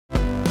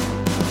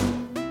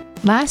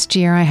Last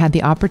year, I had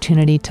the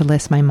opportunity to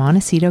list my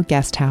Montecito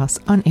guest house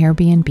on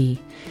Airbnb.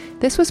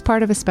 This was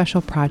part of a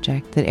special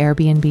project that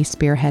Airbnb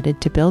spearheaded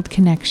to build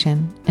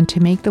connection and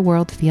to make the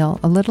world feel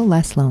a little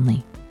less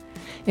lonely.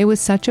 It was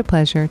such a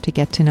pleasure to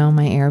get to know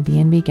my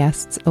Airbnb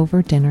guests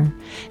over dinner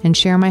and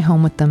share my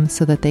home with them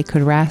so that they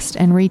could rest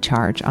and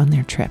recharge on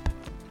their trip.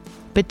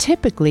 But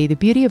typically, the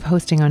beauty of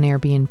hosting on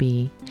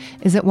Airbnb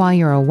is that while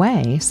you're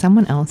away,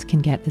 someone else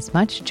can get as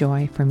much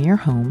joy from your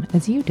home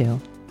as you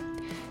do.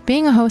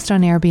 Being a host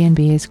on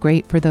Airbnb is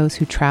great for those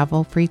who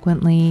travel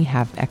frequently,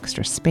 have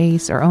extra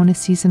space, or own a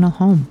seasonal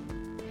home.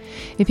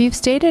 If you've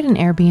stayed at an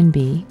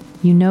Airbnb,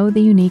 you know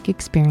the unique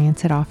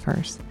experience it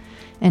offers.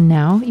 And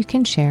now you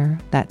can share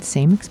that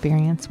same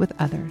experience with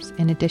others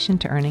in addition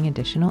to earning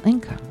additional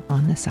income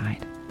on the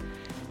side.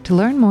 To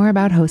learn more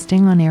about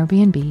hosting on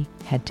Airbnb,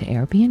 head to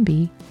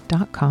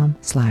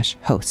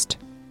airbnb.com/host.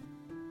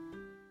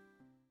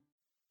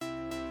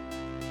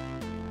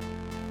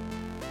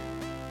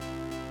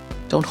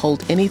 Don't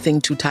hold anything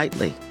too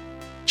tightly.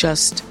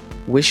 Just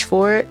wish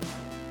for it,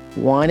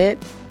 want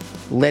it,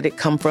 let it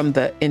come from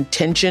the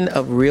intention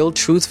of real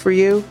truth for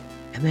you,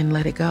 and then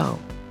let it go.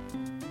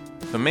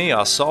 For me,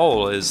 our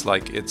soul is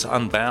like, it's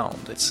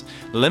unbound, it's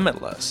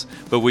limitless,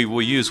 but we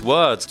will use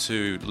words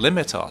to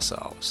limit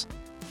ourselves.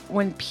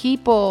 When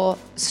people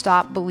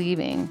stop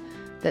believing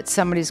that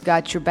somebody's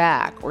got your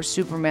back or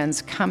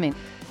Superman's coming,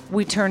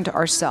 we turn to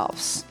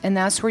ourselves, and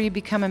that's where you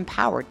become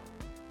empowered.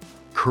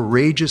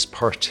 Courageous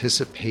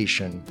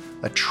participation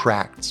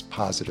attracts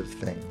positive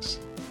things.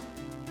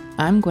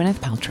 I'm Gwyneth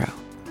Paltrow.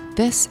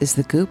 This is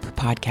the Goop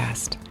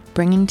Podcast,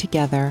 bringing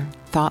together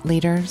thought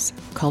leaders,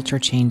 culture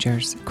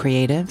changers,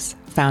 creatives,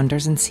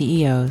 founders and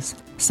CEOs,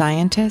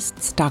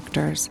 scientists,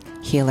 doctors,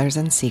 healers,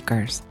 and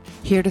seekers,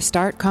 here to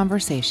start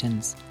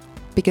conversations,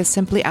 because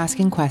simply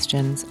asking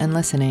questions and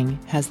listening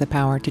has the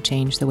power to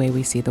change the way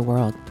we see the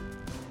world.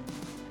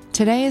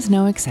 Today is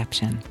no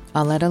exception.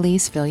 I'll let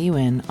Elise fill you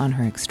in on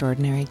her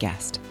extraordinary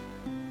guest.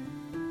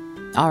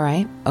 All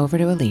right, over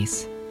to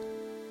Elise.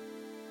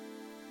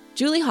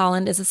 Julie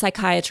Holland is a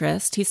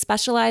psychiatrist who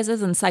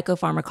specializes in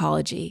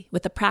psychopharmacology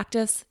with a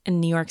practice in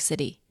New York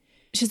City.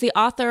 She's the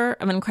author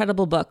of an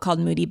incredible book called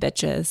Moody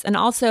Bitches and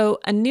also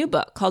a new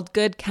book called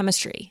Good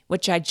Chemistry,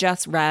 which I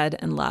just read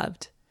and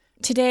loved.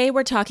 Today,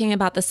 we're talking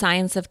about the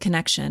science of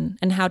connection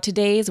and how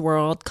today's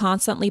world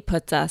constantly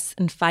puts us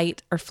in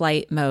fight or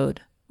flight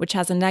mode, which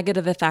has a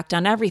negative effect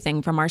on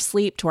everything from our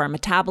sleep to our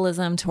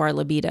metabolism to our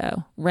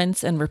libido.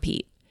 Rinse and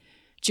repeat.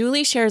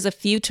 Julie shares a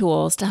few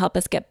tools to help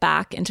us get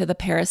back into the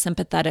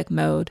parasympathetic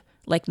mode,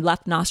 like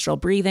left nostril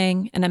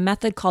breathing and a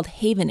method called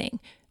havening,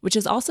 which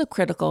is also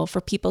critical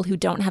for people who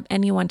don't have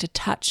anyone to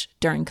touch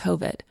during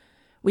COVID.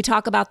 We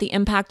talk about the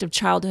impact of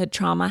childhood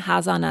trauma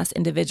has on us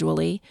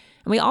individually,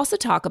 and we also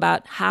talk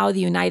about how the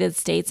United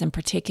States in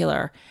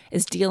particular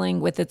is dealing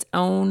with its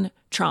own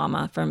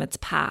trauma from its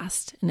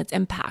past and its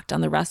impact on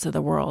the rest of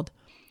the world.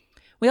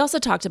 We also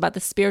talked about the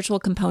spiritual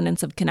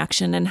components of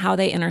connection and how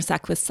they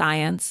intersect with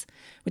science.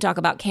 We talk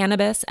about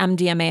cannabis,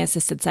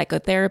 MDMA-assisted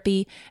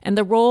psychotherapy, and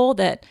the role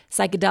that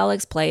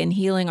psychedelics play in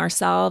healing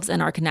ourselves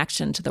and our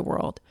connection to the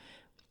world.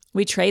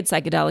 We trade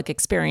psychedelic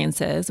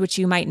experiences, which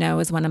you might know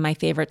is one of my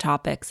favorite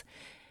topics.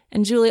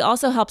 And Julie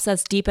also helps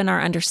us deepen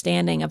our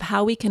understanding of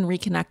how we can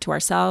reconnect to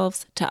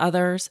ourselves, to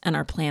others, and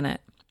our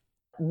planet.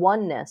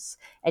 Oneness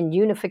and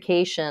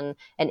unification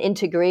and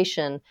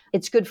integration,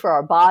 it's good for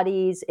our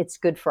bodies, it's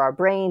good for our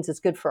brains,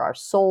 it's good for our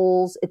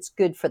souls, it's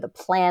good for the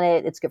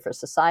planet, it's good for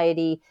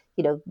society.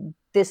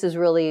 This is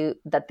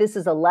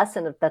a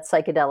lesson that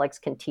psychedelics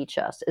can teach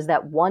us, is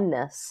that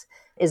oneness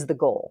is the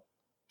goal.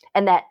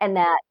 And that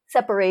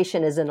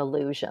separation is an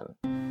illusion.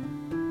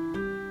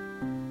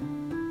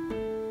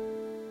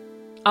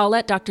 I'll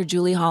let Dr.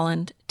 Julie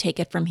Holland take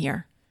it from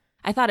here.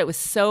 I thought it was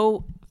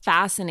so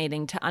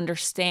fascinating to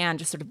understand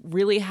just sort of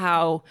really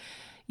how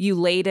you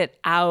laid it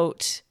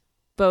out,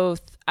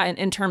 both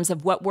in terms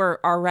of what we're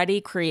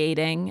already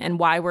creating and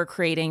why we're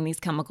creating these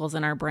chemicals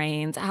in our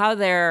brains, how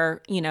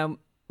they're,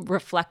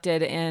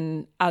 reflected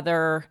in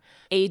other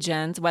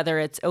agents, whether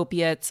it's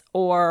opiates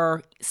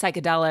or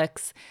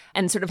psychedelics,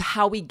 and sort of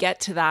how we get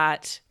to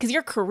that. Because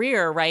your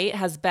career, right,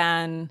 has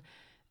been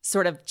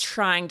sort of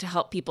trying to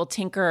help people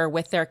tinker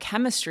with their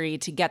chemistry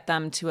to get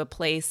them to a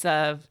place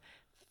of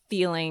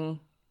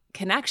feeling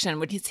connection,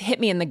 which has hit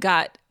me in the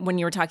gut when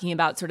you were talking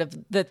about sort of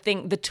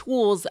the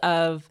tools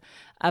of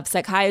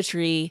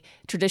psychiatry,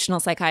 traditional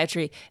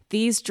psychiatry.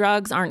 These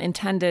drugs aren't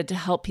intended to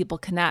help people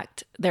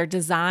connect. They're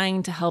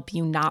designed to help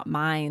you not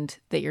mind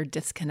that you're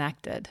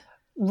disconnected.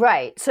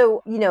 Right.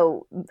 So,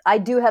 I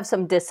do have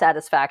some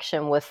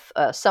dissatisfaction with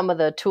some of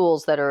the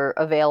tools that are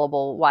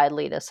available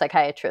widely to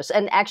psychiatrists.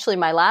 And actually,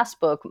 my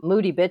last book,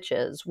 Moody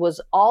Bitches, was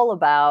all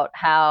about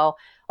how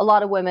a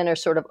lot of women are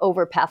sort of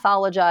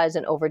over-pathologized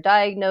and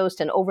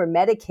over-diagnosed and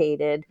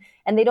over-medicated,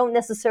 and they don't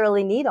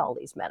necessarily need all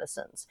these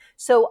medicines.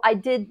 So I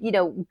did,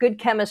 Good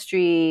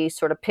Chemistry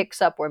sort of picks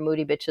up where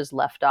Moody Bitches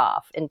left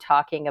off in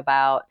talking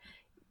about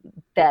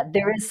that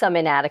there is some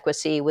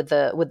inadequacy with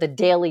the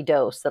daily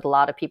dose that a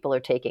lot of people are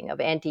taking of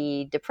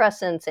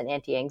antidepressants and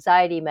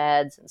anti-anxiety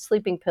meds and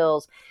sleeping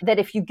pills, that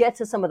if you get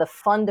to some of the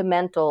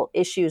fundamental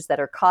issues that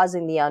are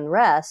causing the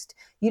unrest,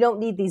 you don't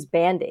need these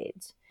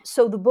band-aids.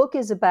 So the book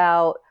is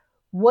about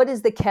what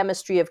is the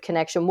chemistry of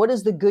connection? What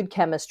is the good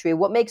chemistry?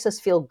 What makes us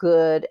feel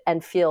good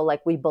and feel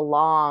like we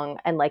belong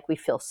and like we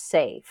feel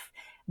safe?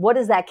 What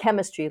does that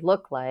chemistry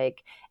look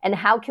like? And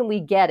how can we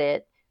get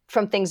it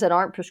from things that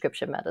aren't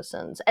prescription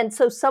medicines? And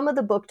so some of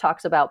the book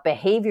talks about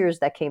behaviors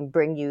that can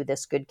bring you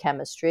this good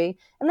chemistry.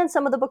 And then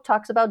some of the book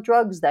talks about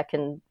drugs that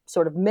can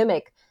sort of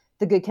mimic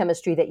the good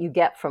chemistry that you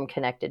get from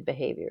connected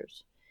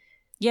behaviors.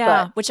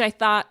 Yeah, which I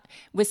thought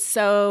was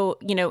so,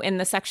 in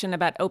the section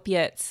about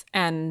opiates.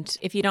 And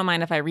if you don't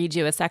mind if I read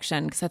you a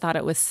section, because I thought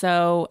it was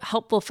so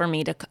helpful for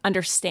me to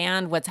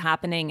understand what's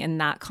happening in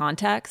that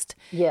context.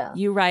 Yeah.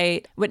 You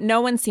write, what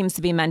no one seems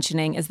to be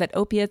mentioning is that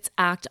opiates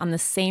act on the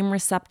same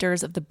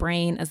receptors of the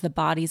brain as the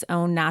body's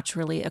own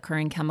naturally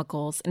occurring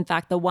chemicals. In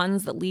fact, the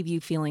ones that leave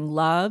you feeling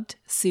loved,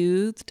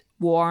 soothed,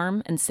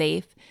 warm, and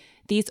safe.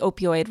 These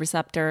opioid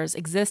receptors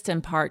exist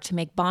in part to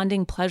make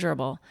bonding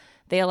pleasurable.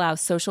 They allow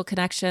social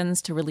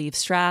connections to relieve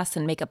stress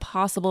and make it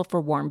possible for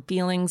warm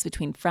feelings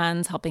between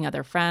friends helping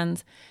other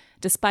friends.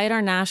 Despite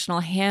our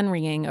national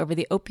hand-wringing over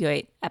the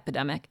opioid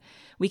epidemic,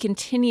 we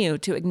continue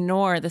to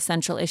ignore the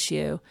central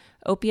issue.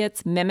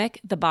 Opiates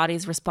mimic the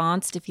body's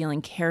response to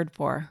feeling cared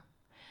for,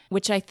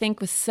 which I think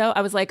was so,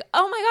 I was like,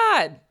 oh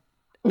my God,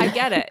 I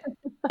get it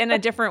in a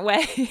different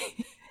way.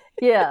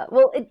 Yeah.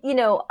 Well,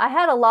 I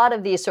had a lot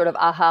of these sort of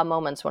aha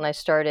moments when I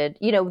started.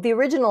 The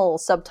original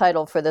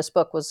subtitle for this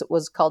book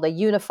was called A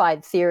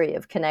Unified Theory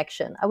of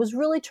Connection. I was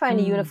really trying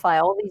to unify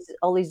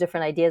all these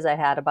different ideas I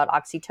had about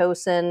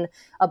oxytocin,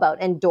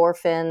 about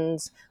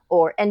endorphins,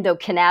 or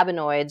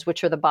endocannabinoids,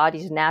 which are the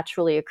body's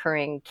naturally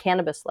occurring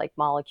cannabis-like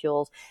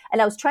molecules.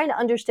 And I was trying to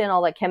understand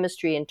all that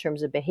chemistry in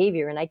terms of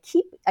behavior. And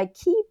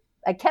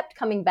I kept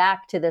coming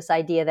back to this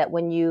idea that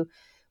when you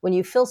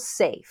feel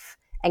safe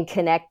and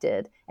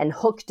connected and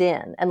hooked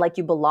in and like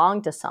you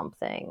belong to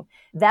something,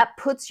 that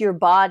puts your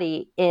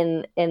body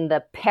in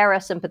the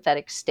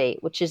parasympathetic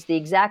state, which is the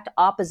exact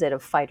opposite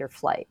of fight or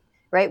flight,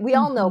 right? We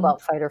all know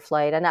about fight or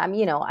flight. And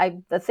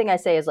the thing I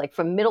say is, like,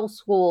 from middle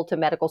school to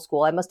medical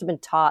school, I must have been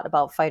taught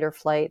about fight or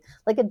flight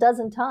like a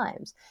dozen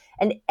times.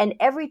 And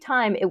every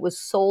time it was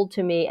sold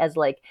to me as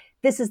like,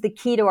 this is the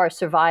key to our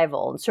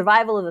survival and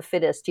survival of the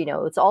fittest,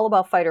 it's all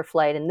about fight or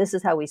flight. And this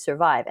is how we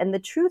survive. And the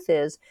truth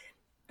is,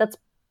 that's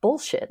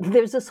bullshit.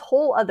 There's this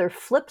whole other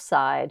flip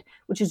side,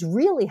 which is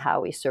really how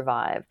we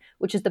survive,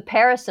 which is the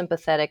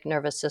parasympathetic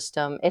nervous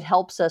system. It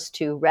helps us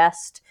to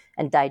rest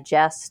and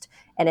digest,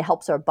 and it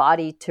helps our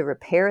body to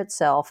repair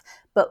itself.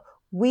 But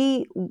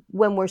when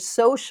we're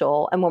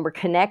social and when we're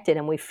connected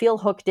and we feel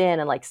hooked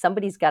in and like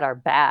somebody's got our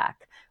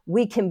back,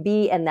 we can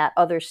be in that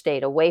other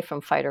state away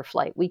from fight or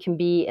flight. We can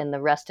be in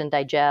the rest and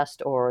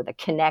digest or the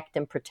connect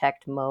and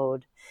protect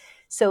mode.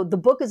 So the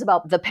book is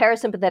about the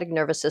parasympathetic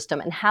nervous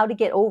system and how to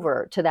get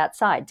over to that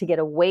side, to get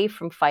away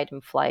from fight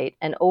and flight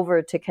and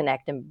over to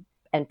connect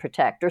and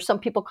protect. Or some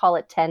people call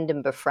it tend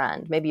and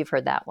befriend. Maybe you've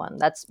heard that one.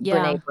 That's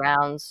Brene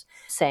Brown's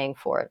saying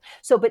for it.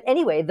 So, but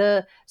anyway,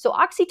 so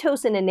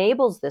oxytocin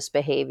enables this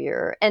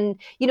behavior. And,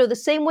 the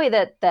same way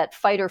that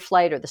fight or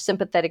flight or the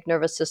sympathetic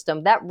nervous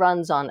system, that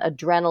runs on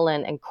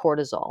adrenaline and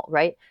cortisol,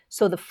 right?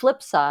 So the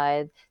flip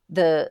side,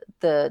 the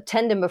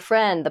tend and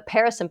befriend, the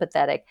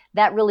parasympathetic,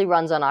 that really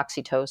runs on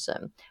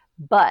oxytocin.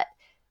 But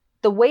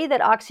the way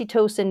that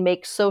oxytocin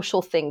makes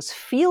social things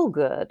feel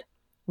good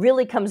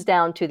really comes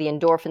down to the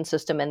endorphin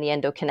system and the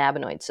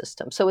endocannabinoid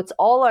system. So it's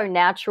all our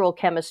natural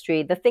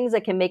chemistry, the things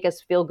that can make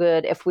us feel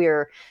good if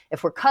we're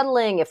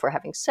cuddling, if we're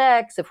having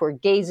sex, if we're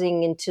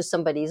gazing into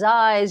somebody's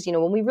eyes,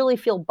 when we really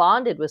feel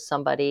bonded with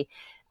somebody.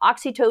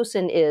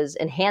 Oxytocin is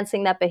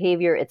enhancing that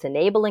behavior, it's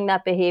enabling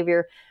that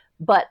behavior.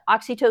 But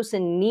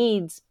oxytocin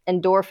needs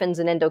endorphins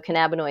and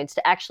endocannabinoids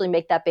to actually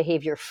make that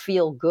behavior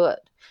feel good.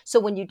 So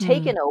when you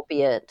take an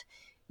opiate,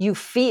 you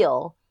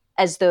feel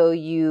as though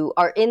you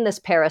are in this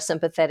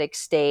parasympathetic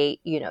state.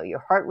 Your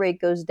heart rate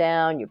goes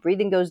down, your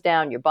breathing goes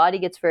down, your body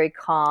gets very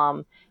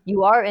calm.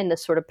 You are in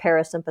this sort of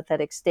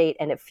parasympathetic state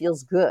and it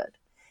feels good.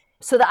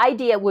 So the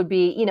idea would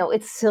be,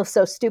 it's still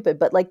so stupid,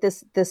 but like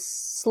this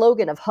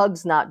slogan of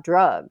hugs, not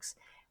drugs,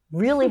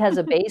 really has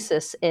a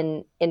basis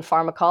in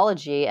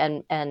pharmacology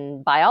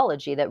and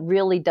biology that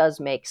really does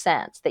make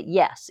sense. That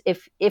yes,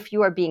 if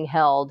you are being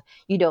held,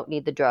 you don't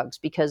need the drugs,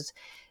 because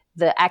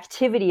the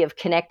activity of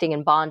connecting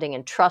and bonding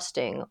and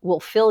trusting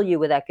will fill you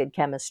with that good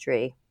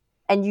chemistry,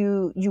 and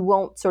you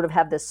won't sort of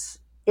have this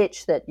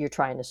itch that you're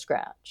trying to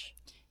scratch.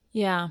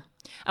 Yeah.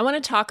 I want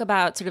to talk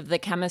about sort of the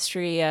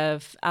chemistry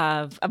of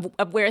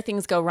where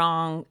things go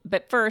wrong.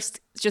 But first,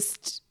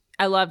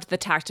 I loved the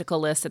tactical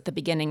list at the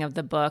beginning of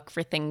the book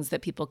for things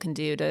that people can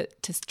do to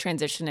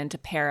transition into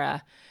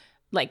para,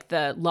 like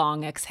the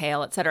long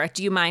exhale, et cetera.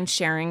 Do you mind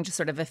sharing just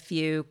sort of a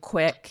few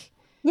quick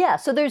Yeah,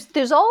 so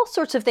there's all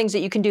sorts of things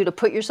that you can do to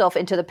put yourself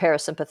into the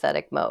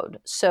parasympathetic mode.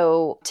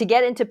 So to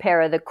get into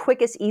para, the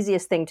quickest,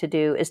 easiest thing to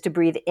do is to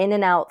breathe in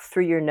and out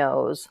through your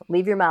nose,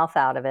 leave your mouth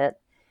out of it.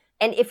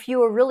 And if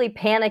you are really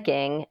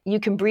panicking, you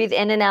can breathe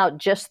in and out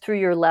just through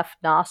your left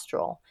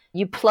nostril.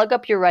 You plug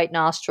up your right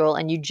nostril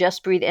and you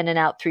just breathe in and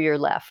out through your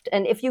left.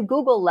 And if you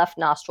Google left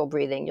nostril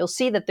breathing, you'll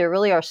see that there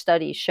really are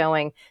studies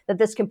showing that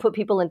this can put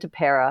people into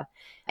para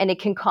and it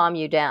can calm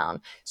you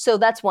down. So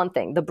that's one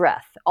thing, the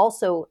breath.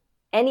 Also,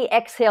 any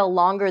exhale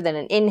longer than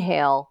an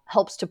inhale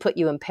helps to put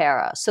you in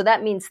para. So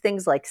that means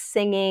things like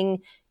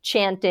singing,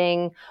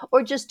 chanting,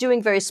 or just doing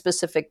very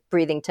specific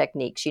breathing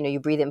techniques. You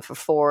breathe in for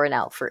 4 and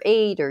out for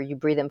 8, or you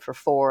breathe in for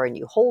 4 and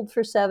you hold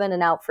for 7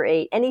 and out for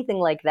 8. Anything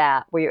like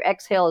that, where your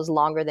exhale is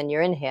longer than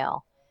your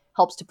inhale,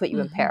 helps to put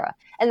you in para.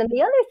 And then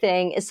the other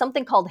thing is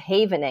something called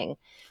havening,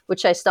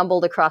 which I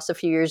stumbled across a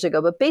few years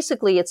ago. But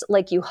basically, it's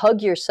like you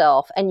hug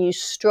yourself and you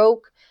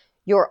stroke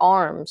your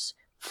arms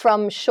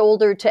from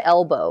shoulder to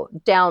elbow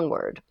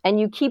downward. And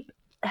you keep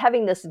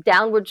having this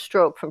downward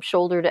stroke from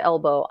shoulder to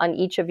elbow on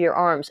each of your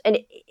arms. And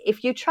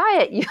if you try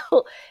it,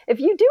 if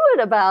you do it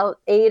about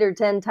 8 or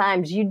 10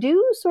 times, you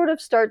do sort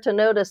of start to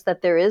notice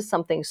that there is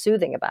something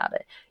soothing about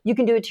it. You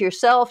can do it to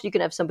yourself. You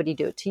can have somebody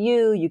do it to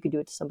you. You can do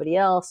it to somebody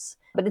else.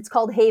 But it's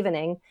called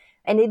havening.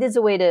 And it is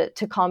a way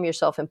to calm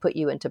yourself and put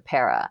you into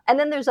para. And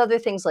then there's other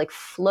things like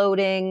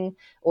floating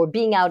or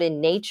being out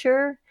in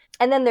nature.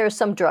 And then there are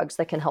some drugs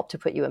that can help to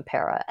put you in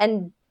para.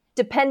 And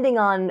depending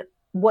on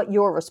what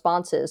your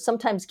response is,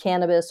 sometimes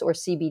cannabis or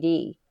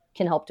CBD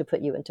can help to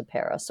put you into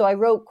para. So I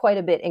wrote quite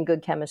a bit in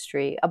Good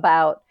Chemistry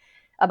about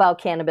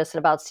cannabis and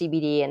about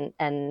CBD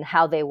and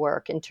how they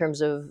work in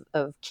terms of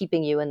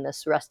keeping you in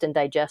this rest and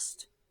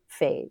digest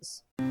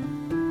phase.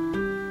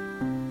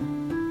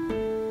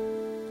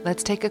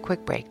 Let's take a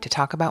quick break to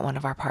talk about one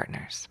of our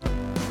partners.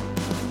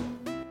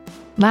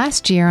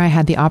 Last year, I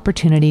had the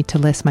opportunity to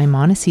list my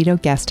Montecito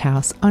guest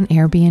house on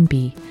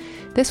Airbnb.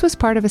 This was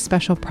part of a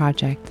special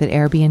project that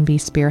Airbnb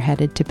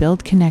spearheaded to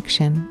build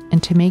connection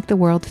and to make the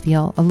world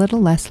feel a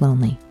little less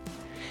lonely.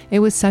 It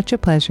was such a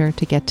pleasure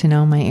to get to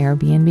know my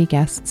Airbnb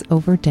guests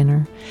over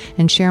dinner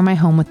and share my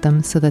home with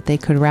them so that they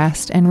could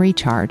rest and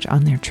recharge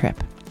on their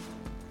trip.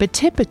 But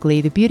typically,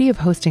 the beauty of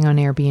hosting on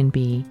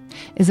Airbnb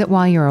is that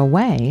while you're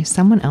away,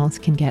 someone else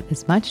can get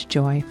as much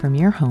joy from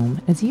your home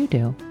as you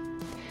do.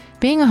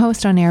 Being a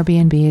host on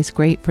Airbnb is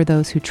great for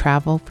those who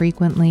travel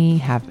frequently,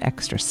 have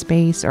extra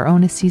space, or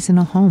own a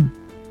seasonal home.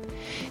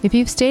 If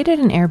you've stayed at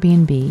an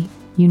Airbnb,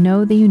 you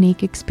know the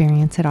unique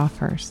experience it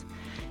offers.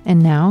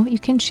 And now you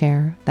can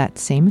share that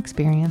same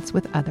experience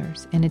with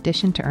others in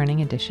addition to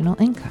earning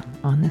additional income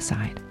on the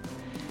side.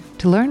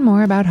 To learn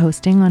more about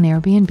hosting on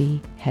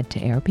Airbnb, head to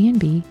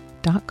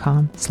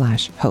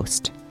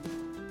airbnb.com/host.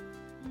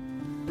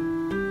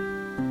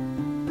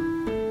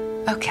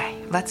 Okay,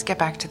 let's get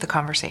back to the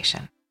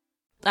conversation.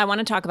 I want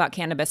to talk about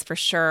cannabis for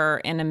sure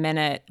in a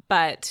minute,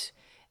 but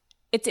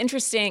it's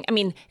interesting. I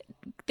mean,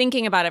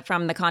 thinking about it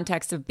from the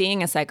context of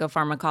being a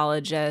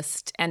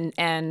psychopharmacologist, and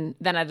then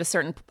at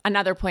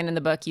another point in the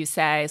book, you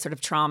say sort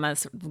of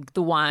trauma's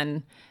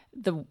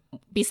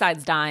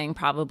besides dying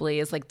probably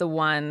is like the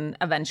one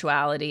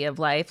eventuality of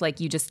life. Like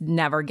you just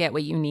never get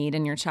what you need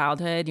in your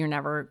childhood. You're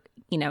never,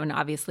 and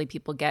obviously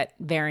people get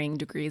varying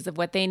degrees of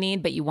what they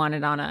need, but you want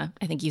it I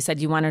think you said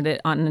you wanted it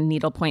on a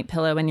needlepoint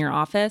pillow in your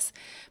office.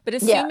 But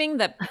assuming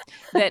that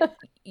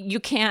you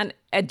can't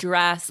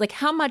address, like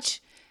how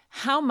much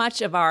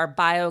of our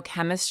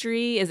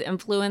biochemistry is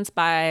influenced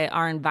by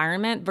our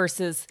environment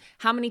versus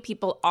how many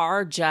people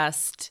are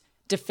just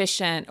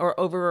deficient or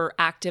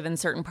overactive in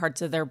certain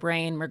parts of their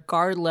brain,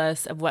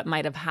 regardless of what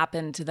might have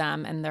happened to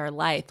them in their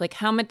life. Like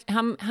how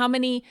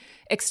many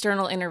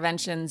external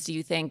interventions do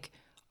you think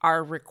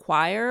are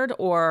required,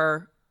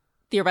 or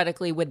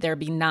theoretically would there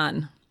be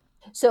none?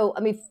 So,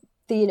 I mean,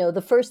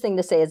 the first thing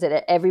to say is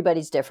that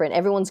everybody's different.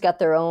 Everyone's got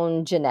their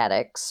own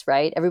genetics,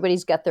 right?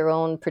 Everybody's got their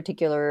own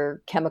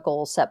particular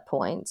chemical set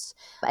points.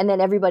 And then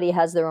everybody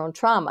has their own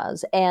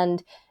traumas.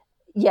 And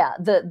yeah,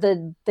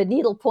 the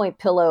needlepoint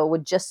pillow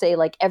would just say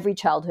like every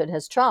childhood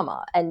has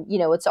trauma. And,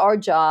 it's our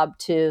job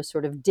to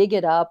sort of dig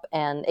it up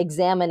and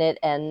examine it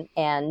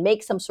and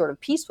make some sort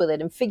of peace with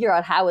it and figure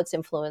out how it's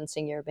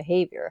influencing your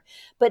behavior.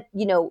 But,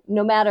 no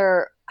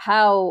matter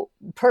how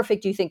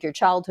perfect you think your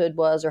childhood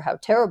was or how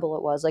terrible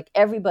it was, like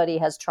everybody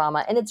has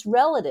trauma and it's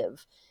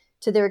relative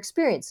to their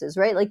experiences,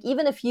 right? Like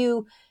even if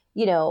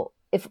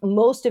if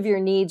most of your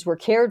needs were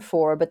cared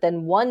for, but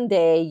then one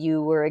day you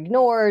were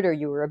ignored or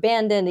you were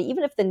abandoned,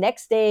 even if the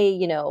next day,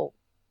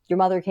 your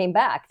mother came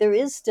back, there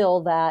is still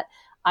that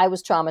I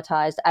was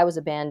traumatized, I was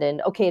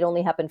abandoned. Okay, it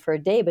only happened for a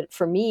day, but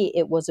for me,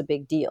 it was a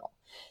big deal.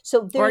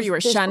 So or you were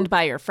shunned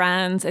by your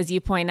friends, as you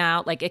point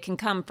out, like it can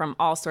come from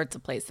all sorts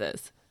of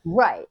places.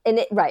 Right. And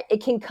it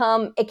can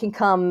come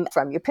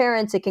from your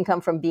parents. It can come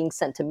from being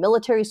sent to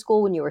military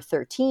school when you were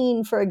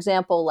 13, for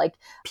example. Like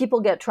people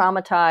get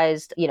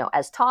traumatized,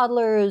 as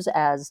toddlers,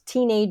 as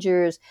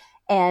teenagers,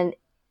 and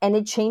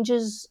it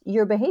changes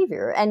your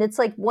behavior. And it's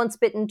like once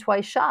bitten,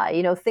 twice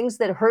shy, things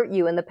that hurt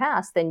you in the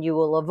past, then you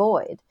will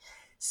avoid.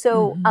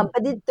 So,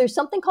 there's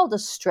something called a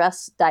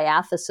stress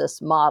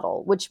diathesis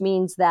model, which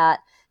means that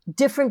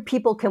different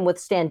people can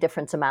withstand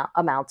different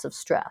amounts of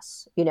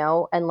stress,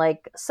 and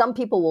like some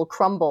people will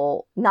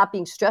crumble not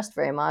being stressed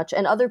very much,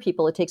 and other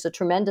people, it takes a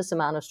tremendous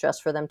amount of stress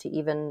for them to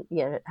even,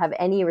 have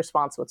any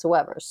response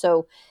whatsoever.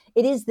 So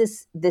it is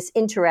this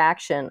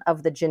interaction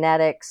of the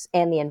genetics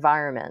and the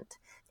environment.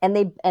 And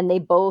they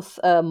both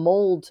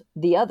mold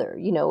the other.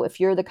 If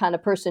you're the kind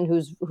of person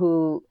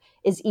who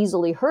is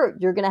easily hurt,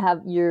 you're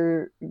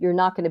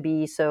not going to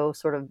be so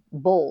sort of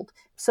bold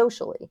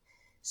socially.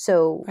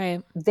 So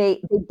right.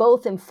 they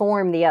both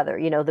inform the other.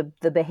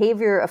 The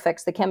behavior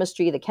affects the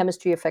chemistry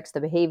affects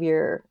the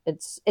behavior.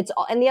 It's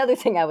and the other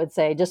thing I would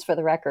say, just for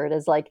the record,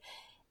 is like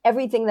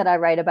everything that I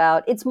write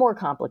about, it's more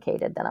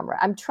complicated than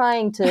I'm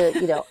trying to,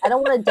 I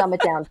don't want to dumb it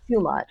down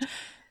too much,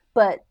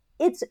 but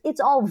it's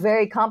all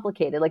very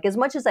complicated. Like, as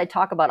much as I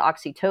talk about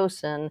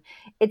oxytocin,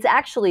 it's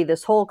actually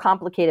this whole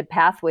complicated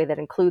pathway that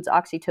includes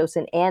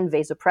oxytocin and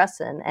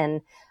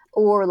vasopressin,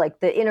 or like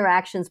the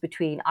interactions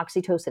between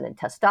oxytocin and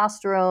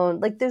testosterone.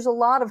 Like, there's a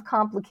lot of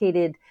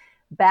complicated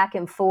back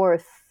and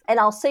forth. And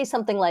I'll say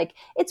something like,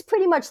 it's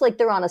pretty much like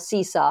they're on a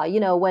seesaw.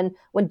 When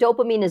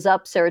dopamine is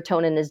up,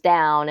 serotonin is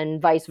down,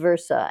 and vice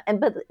versa.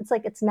 But it's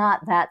like, it's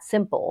not that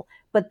simple.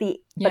 But the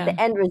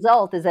end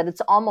result is that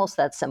it's almost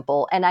that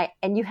simple.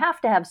 And you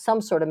have to have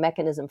some sort of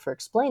mechanism for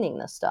explaining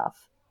this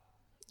stuff.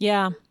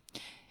 Yeah.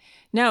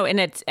 No, and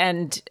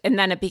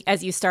then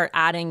as you start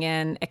adding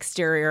in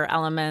exterior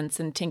elements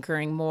and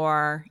tinkering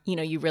more,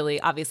 you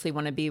really obviously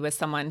want to be with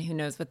someone who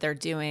knows what they're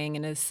doing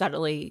and is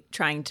subtly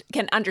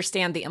can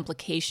understand the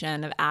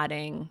implication of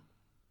adding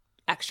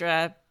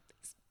extra,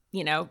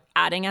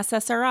 adding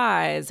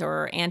SSRIs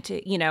or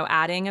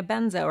adding a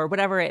benzo or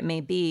whatever it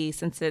may be,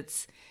 since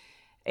it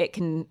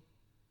can.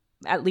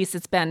 At least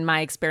it's been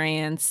my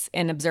experience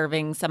in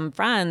observing some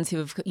friends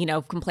who've,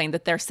 complained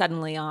that they're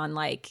suddenly on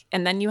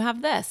and then you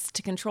have this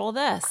to control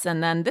this,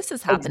 and then this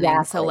is happening.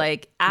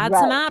 Exactly. So add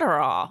some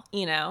Adderall,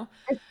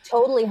 It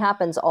totally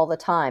happens all the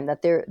time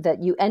that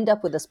you end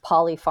up with this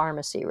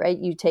polypharmacy, right?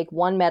 You take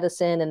one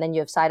medicine and then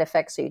you have side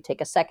effects. So you take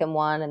a second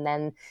one, and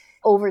then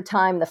over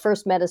time, the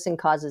first medicine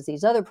causes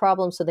these other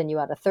problems. So then you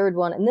add a third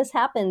one. And this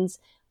happens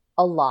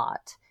a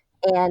lot.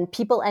 And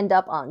people end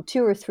up on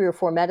 2 or 3 or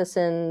 4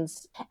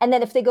 medicines. And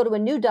then if they go to a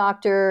new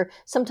doctor,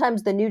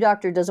 sometimes the new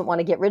doctor doesn't want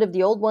to get rid of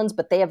the old ones,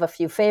 but they have a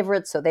few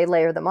favorites, so they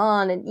layer them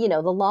on. And, the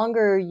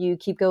longer you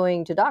keep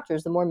going to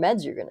doctors, the more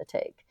meds you're going to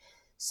take.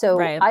 So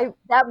right.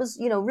 that was,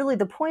 really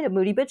the point of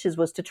Moody Bitches,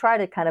 was to try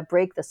to kind of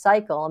break the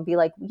cycle and be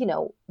like,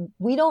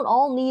 we don't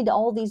all need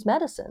all these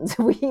medicines.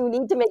 We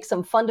need to make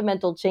some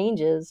fundamental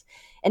changes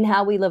in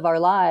how we live our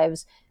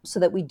lives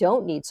so that we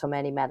don't need so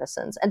many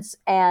medicines.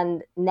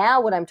 And now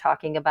what I'm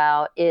talking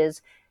about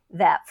is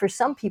that for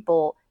some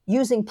people,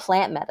 using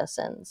plant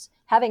medicines,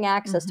 having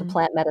access to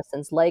plant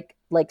medicines like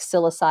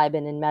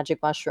psilocybin and magic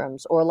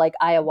mushrooms, or like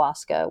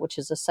ayahuasca, which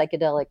is a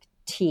psychedelic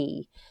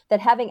tea, that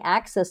having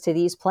access to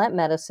these plant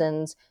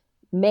medicines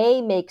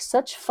may make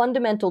such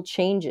fundamental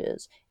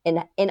changes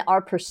in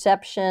our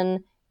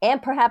perception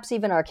and perhaps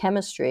even our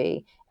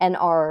chemistry and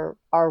our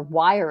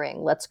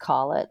wiring, let's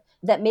call it,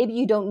 that maybe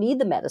you don't need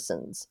the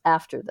medicines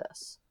after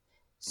this.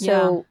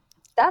 So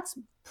that's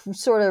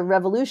sort of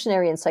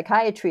revolutionary in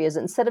psychiatry, is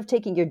instead of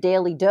taking your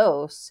daily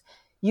dose,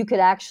 you could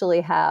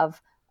actually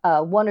have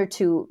 1 or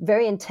 2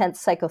 very intense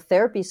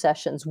psychotherapy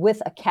sessions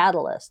with a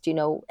catalyst,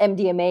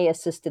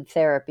 MDMA-assisted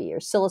therapy or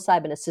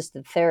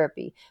psilocybin-assisted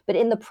therapy. But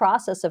in the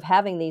process of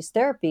having these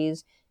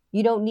therapies,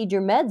 you don't need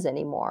your meds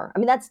anymore. I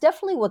mean, that's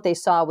definitely what they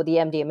saw with the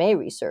MDMA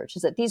research,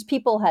 is that these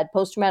people had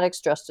post-traumatic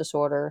stress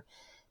disorder.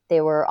 They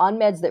were on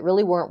meds that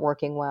really weren't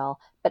working well.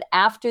 But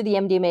after the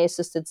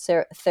MDMA-assisted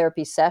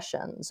therapy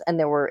sessions, and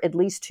there were at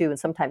least 2 and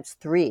sometimes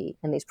 3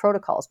 in these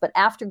protocols, but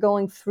after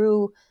going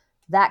through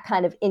that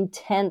kind of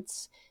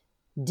intense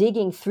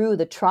digging through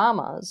the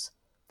traumas,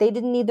 they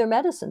didn't need their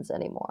medicines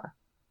anymore.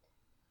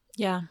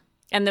 Yeah.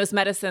 And those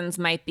medicines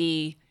might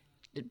be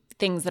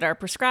things that are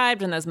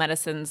prescribed, and those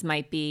medicines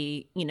might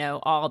be,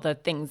 all the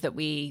things that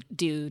we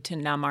do to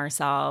numb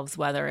ourselves,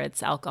 whether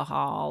it's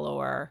alcohol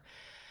or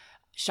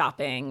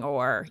shopping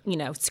or,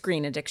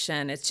 screen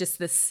addiction. It's just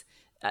this,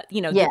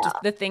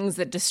 the things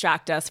that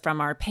distract us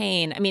from our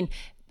pain. I mean,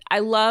 I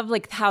love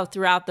how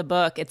throughout the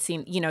book it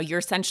seemed, you're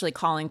essentially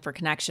calling for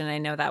connection. I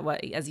know that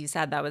as you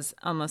said, that was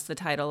almost the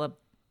title of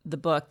the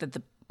book,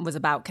 that was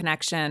about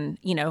connection,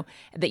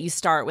 that you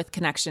start with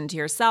connection to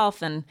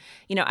yourself. And,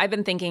 I've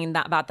been thinking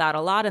about that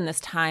a lot in this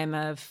time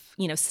of,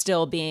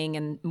 still being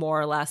in more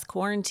or less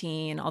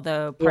quarantine,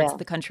 although parts of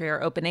the country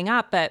are opening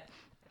up. But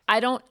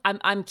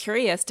I'm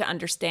curious to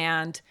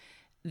understand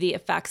the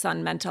effects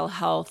on mental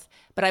health,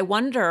 but I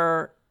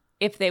wonder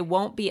if they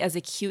won't be as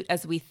acute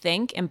as we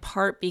think, in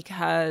part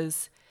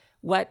because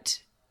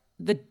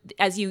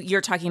as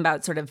you're talking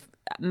about sort of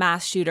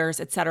mass shooters,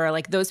 et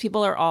cetera, those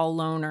people are all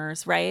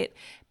loners, right?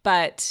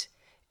 But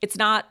it's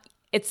not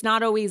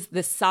always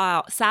the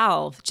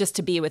salve just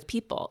to be with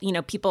people.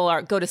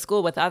 People go to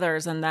school with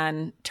others and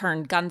then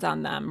turn guns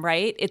on them,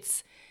 right?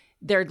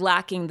 they're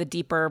lacking the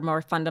deeper,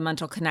 more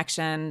fundamental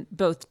connection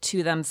both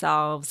to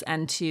themselves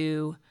and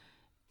to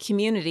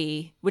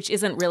community, which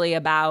isn't really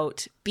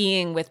about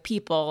being with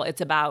people.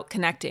 It's about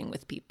connecting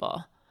with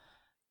people.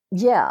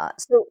 Yeah.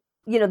 So,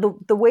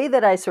 the way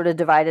that I sort of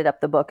divided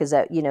up the book is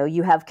that,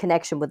 you have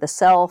connection with the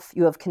self,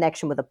 you have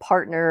connection with a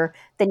partner,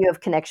 then you have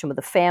connection with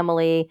the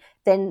family,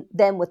 then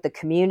with the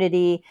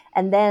community.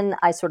 And then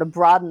I sort of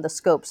broaden the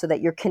scope so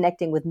that you're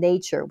connecting with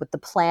nature, with the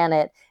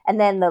planet. And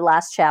then the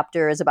last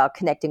chapter is about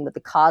connecting with the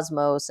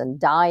cosmos and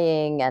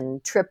dying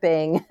and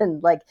tripping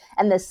and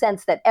the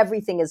sense that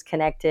everything is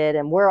connected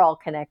and we're all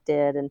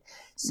connected. And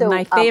so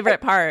my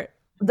favorite part.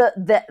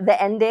 The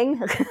ending.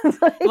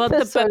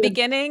 The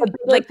beginning,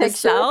 like the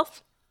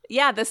self.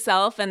 Yeah, the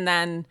self, and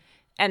then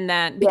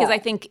because I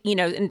think,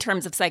 in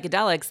terms of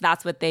psychedelics,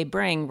 that's what they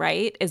bring,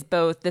 right? Is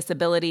both this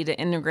ability to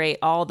integrate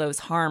all those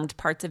harmed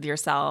parts of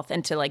yourself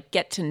and to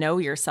get to know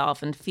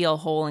yourself and feel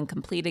whole and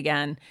complete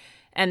again.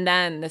 And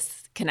then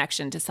this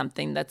connection to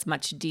something that's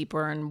much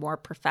deeper and more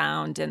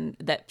profound and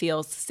that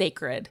feels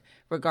sacred,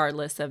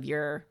 regardless of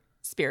your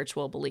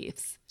spiritual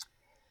beliefs.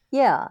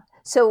 Yeah.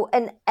 So,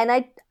 and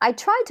I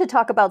tried to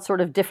talk about sort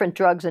of different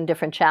drugs in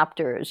different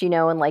chapters,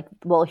 and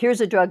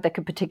here's a drug that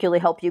could particularly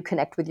help you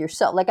connect with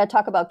yourself. I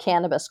talk about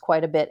cannabis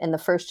quite a bit in the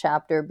first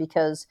chapter,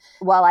 because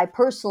while I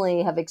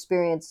personally have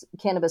experienced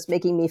cannabis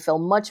making me feel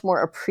much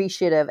more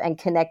appreciative and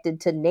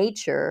connected to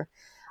nature,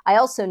 I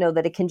also know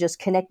that it can just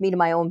connect me to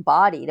my own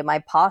body, to my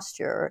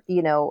posture,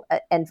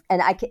 and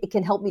it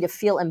can help me to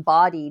feel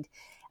embodied.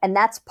 And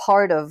that's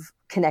part of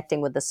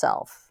connecting with the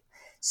self.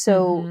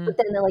 So, but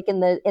then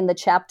in the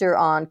chapter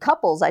on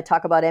couples, I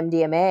talk about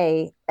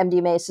MDMA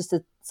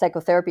assisted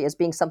psychotherapy as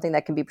being something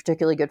that can be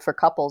particularly good for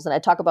couples. And I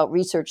talk about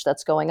research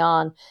that's going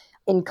on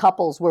in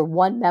couples where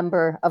one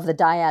member of the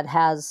dyad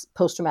has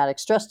post-traumatic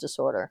stress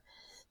disorder.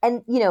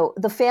 And,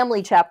 the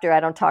family chapter, I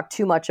don't talk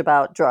too much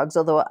about drugs,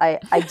 although I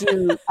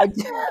do I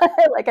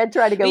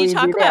try to go easy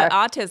there. You talk about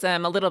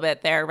autism a little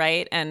bit there,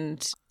 right?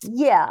 And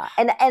yeah.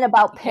 And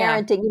about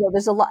parenting,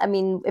 there's a lot. I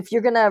mean, if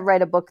you're going to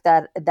write a book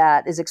that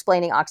is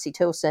explaining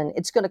oxytocin,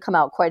 it's going to come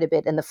out quite a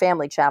bit in the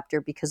family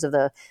chapter because of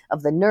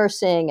the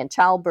nursing and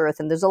childbirth.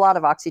 And there's a lot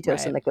of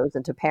oxytocin that goes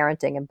into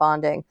parenting and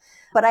bonding.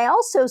 But I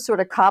also sort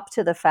of cop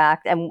to the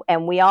fact,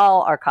 and we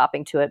all are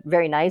copping to it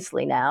very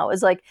nicely now,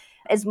 is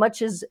as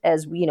much as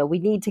we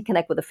need to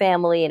connect with the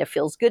family, and it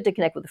feels good to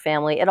connect with the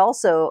family, it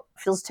also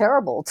feels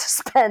terrible to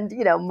spend,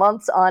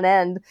 months on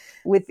end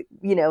with,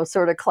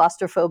 sort of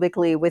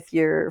claustrophobically with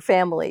your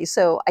family.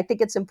 So I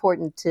think it's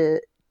important to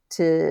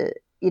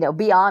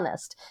be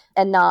honest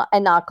and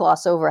not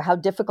gloss over how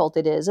difficult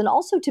it is. And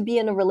also to be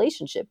in a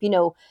relationship,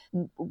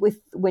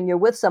 when you're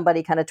with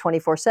somebody kind of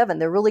 24/7,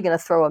 they're really going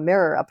to throw a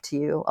mirror up to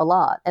you a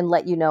lot and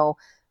let you know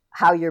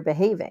how you're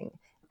behaving.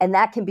 And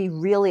that can be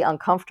really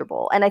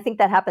uncomfortable. And I think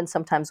that happens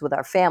sometimes with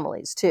our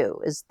families too,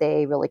 is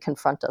they really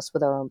confront us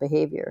with our own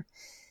behavior.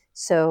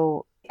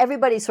 So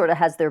everybody sort of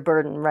has their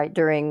burden, right,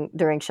 during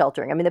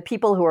sheltering. I mean, the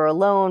people who are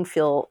alone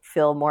feel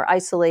more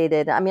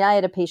isolated. I mean, I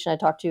had a patient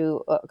I talked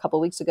to a couple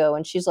of weeks ago,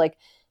 and she's like,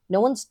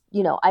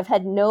 I've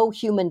had no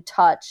human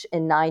touch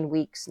in 9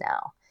 weeks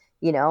now,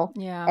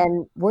 Yeah.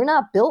 And we're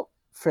not built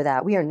for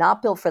that. We are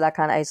not built for that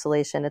kind of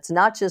isolation. It's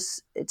not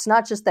just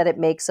that it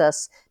makes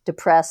us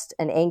depressed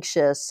and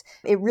anxious.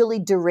 It really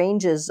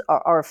deranges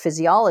our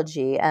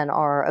physiology and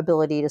our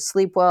ability to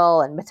sleep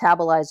well and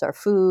metabolize our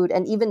food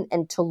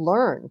and to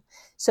learn.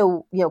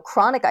 So,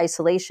 chronic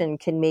isolation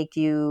can make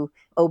you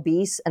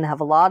obese and have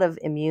a lot of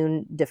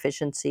immune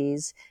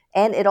deficiencies.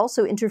 And it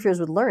also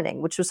interferes with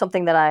learning, which was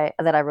something that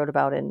I wrote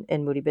about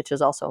in Moody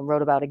Bitches also, and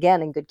wrote about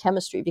again in Good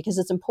Chemistry, because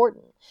it's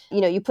important.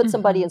 You put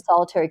somebody in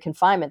solitary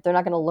confinement, they're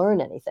not going to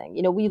learn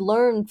anything. We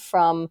learn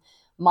from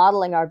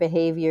modeling our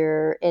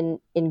behavior in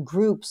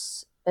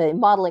groups,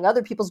 modeling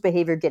other people's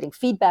behavior, getting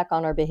feedback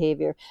on our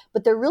behavior.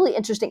 But there are really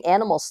interesting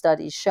animal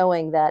studies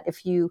showing that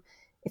if you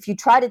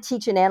try to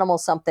teach an animal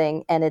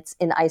something and it's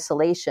in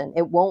isolation,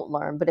 it won't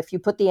learn. But if you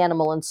put the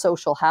animal in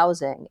social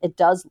housing, it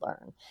does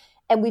learn.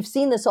 And we've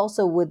seen this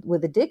also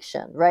with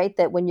addiction, right?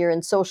 That when you're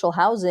in social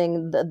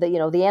housing,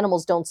 the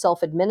animals don't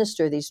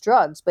self-administer these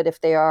drugs, but if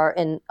they are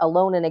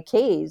alone in a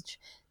cage,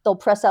 they'll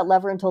press that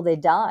lever until they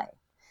die.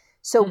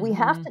 So we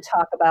have to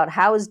talk about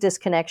how is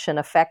disconnection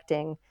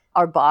affecting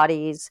our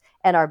bodies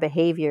and our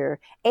behavior,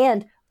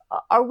 and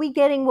are we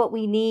getting what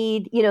we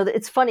need?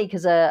 It's funny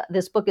because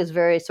this book is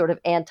very sort of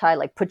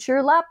put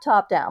your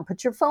laptop down,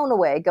 put your phone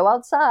away, go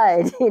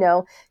outside,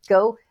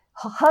 go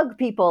hug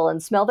people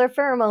and smell their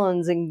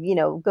pheromones and,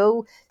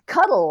 go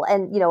cuddle.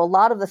 And, a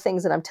lot of the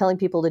things that I'm telling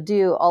people to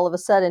do, all of a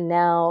sudden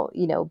now,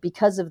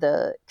 because of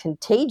the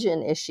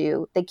contagion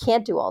issue, they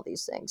can't do all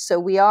these things. So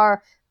we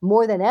are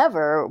more than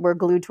ever, we're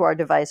glued to our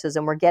devices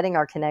and we're getting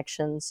our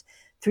connections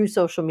through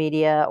social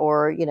media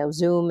or,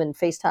 Zoom and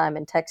FaceTime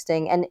and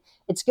texting. And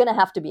it's going to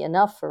have to be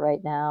enough for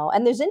right now.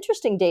 And there's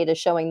interesting data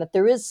showing that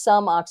there is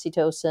some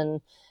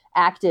oxytocin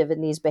active in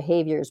these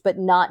behaviors, but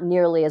not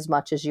nearly as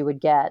much as you would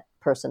get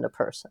person to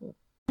person.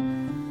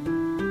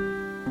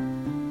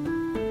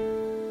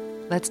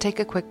 Let's take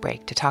a quick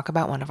break to talk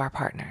about one of our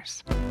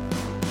partners.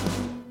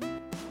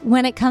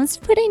 When it comes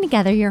to putting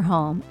together your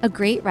home, a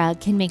great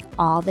rug can make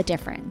all the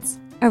difference.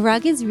 A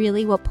rug is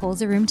really what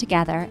pulls a room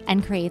together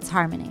and creates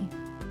harmony.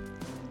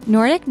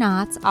 Nordic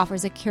Knots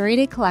offers a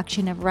curated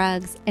collection of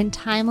rugs and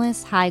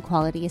timeless,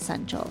 high-quality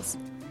essentials.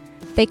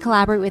 They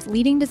collaborate with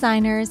leading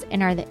designers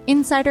and are the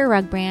insider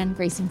rug brand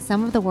gracing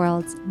some of the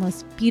world's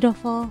most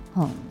beautiful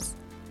homes.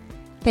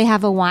 They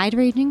have a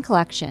wide-ranging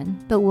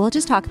collection, but we'll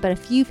just talk about a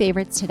few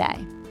favorites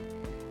today.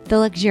 The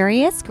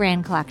luxurious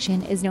Grand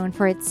Collection is known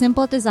for its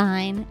simple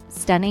design,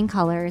 stunning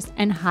colors,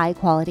 and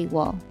high-quality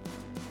wool.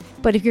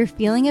 But if you're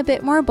feeling a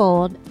bit more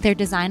bold, their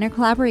designer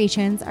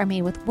collaborations are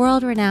made with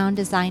world-renowned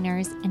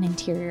designers and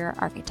interior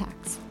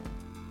architects.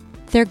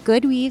 Their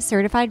Good Weave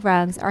certified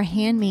rugs are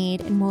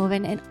handmade and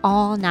woven in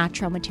all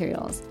natural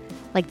materials,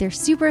 like their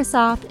super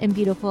soft and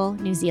beautiful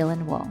New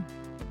Zealand wool.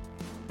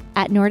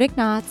 At Nordic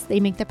Knots, they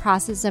make the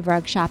process of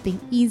rug shopping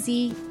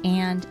easy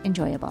and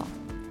enjoyable.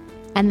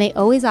 And they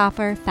always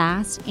offer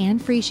fast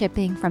and free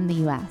shipping from the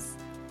US.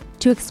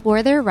 To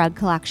explore their rug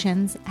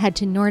collections, head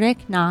to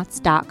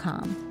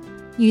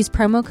NordicKnots.com. Use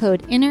promo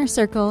code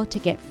INNERCIRCLE to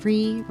get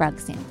free rug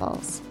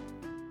samples.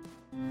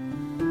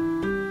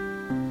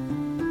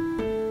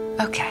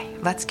 Okay,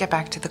 let's get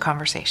back to the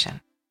conversation.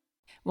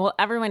 Well,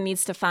 everyone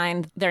needs to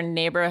find their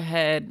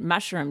neighborhood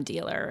mushroom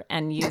dealer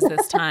and use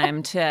this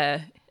time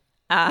to,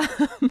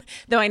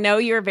 though I know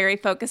you're very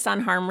focused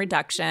on harm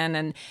reduction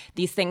and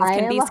these things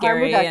can be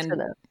scary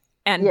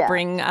and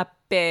bring up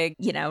big,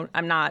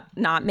 I'm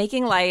not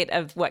making light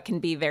of what can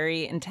be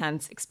very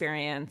intense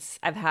experience.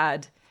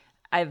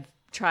 I've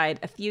tried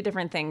a few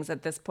different things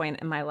at this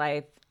point in my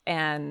life,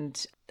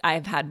 and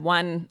I've had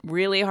one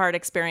really hard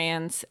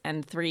experience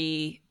and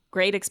 3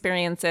 great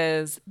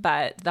experiences,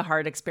 but the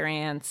hard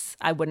experience,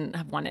 I wouldn't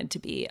have wanted to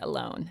be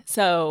alone.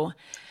 So,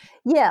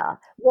 yeah.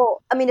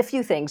 Well, I mean, a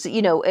few things.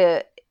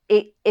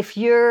 If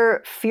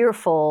you're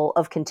fearful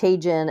of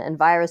contagion and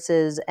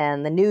viruses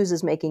and the news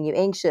is making you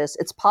anxious,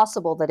 it's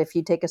possible that if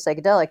you take a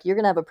psychedelic, you're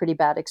going to have a pretty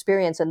bad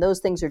experience, and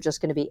those things are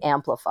just going to be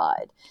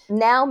amplified.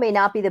 Now may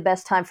not be the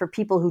best time for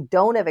people who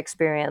don't have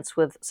experience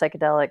with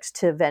psychedelics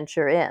to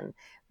venture in.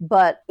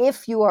 But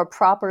if you are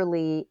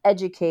properly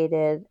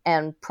educated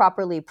and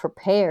properly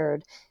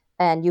prepared,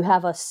 and you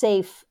have a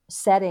safe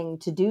setting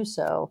to do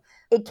so,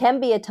 it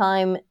can be a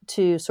time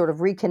to sort of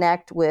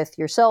reconnect with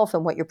yourself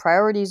and what your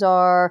priorities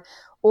are,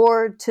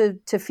 or to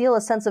feel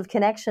a sense of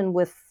connection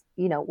with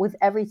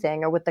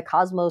everything, or with the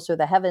cosmos or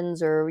the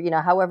heavens, or,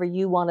 however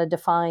you want to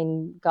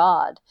define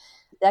God.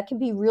 That can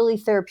be really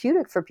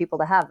therapeutic for people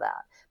to have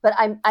that. But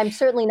I'm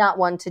certainly not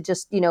one to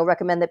just,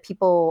 recommend that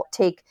people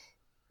take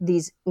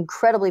these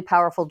incredibly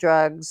powerful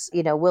drugs,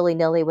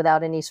 willy-nilly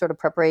without any sort of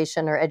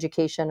preparation or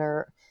education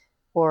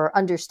or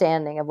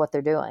understanding of what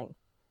they're doing.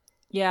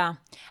 Yeah,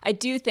 I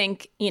do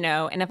think,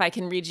 and if I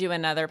can read you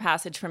another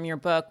passage from your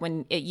book,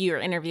 when you're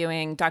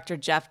interviewing Dr.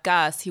 Jeff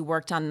Guss, who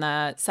worked on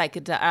the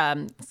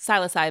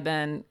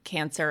psilocybin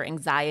cancer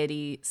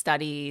anxiety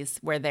studies,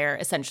 where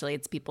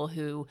it's people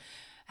who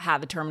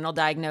have a terminal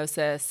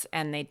diagnosis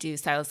and they do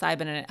psilocybin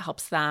and it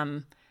helps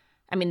them.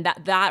 I mean,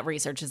 that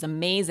research is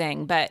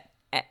amazing.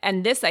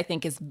 And this, I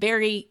think, is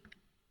very,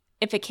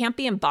 if it can't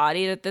be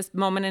embodied at this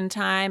moment in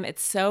time,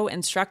 it's so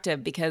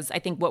instructive, because I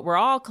think what we're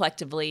all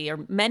collectively,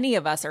 or many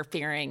of us, are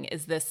fearing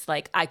is this,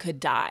 I could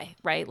die,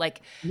 right?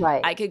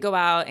 Right. I could go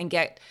out and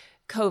get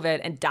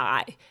COVID and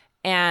die.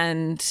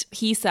 And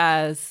he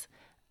says,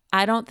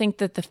 I don't think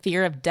that the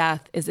fear of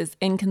death is as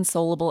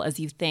inconsolable as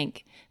you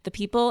think. The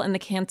people in the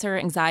cancer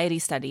anxiety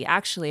study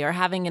actually are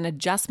having an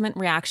adjustment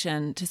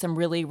reaction to some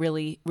really,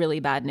 really, really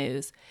bad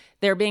news.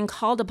 They're being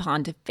called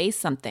upon to face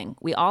something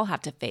we all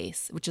have to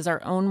face, which is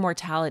our own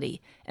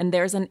mortality. And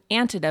there's an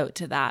antidote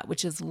to that,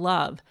 which is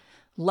love.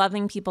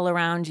 Loving people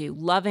around you,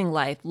 loving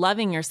life,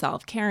 loving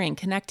yourself, caring,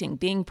 connecting,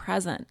 being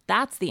present.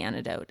 That's the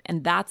antidote,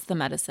 and that's the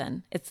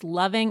medicine. It's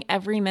loving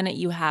every minute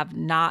you have,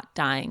 not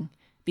dying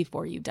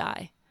before you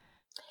die.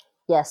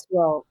 Yes,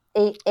 well,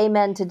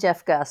 amen to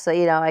Jeff Guss. So,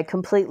 I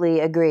completely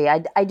agree.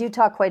 I do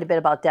talk quite a bit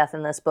about death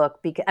in this book,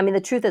 because,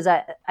 the truth is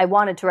I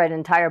wanted to write an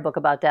entire book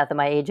about death, and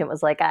my agent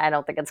was like, I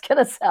don't think it's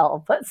going to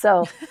sell. But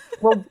so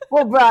we'll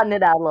broaden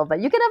it out a little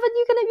bit. You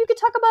could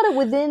talk about it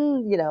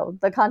within,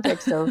 the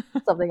context of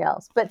something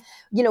else. But,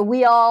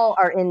 we all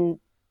are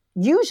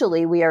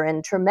usually we are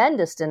in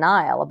tremendous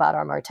denial about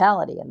our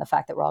mortality and the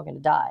fact that we're all going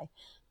to die.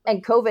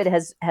 And COVID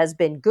has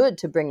been good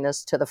to bring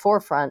this to the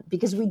forefront,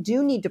 because we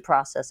do need to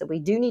process it. We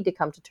do need to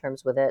come to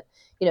terms with it.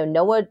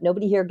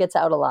 Nobody here gets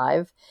out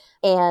alive.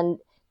 And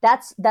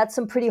that's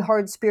some pretty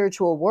hard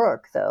spiritual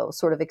work, though,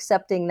 sort of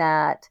accepting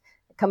that,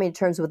 coming to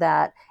terms with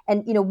that.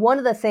 And, one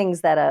of the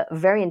things that a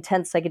very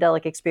intense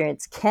psychedelic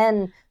experience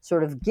can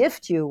sort of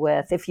gift you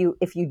with, if you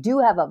do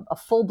have a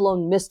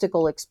full-blown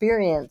mystical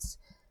experience,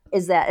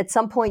 is that at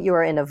some point you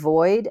are in a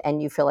void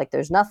and you feel like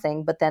there's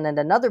nothing, but then at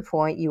another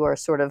point you are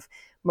sort of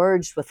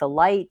merged with the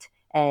light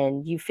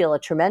and you feel a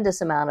tremendous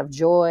amount of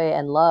joy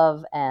and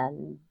love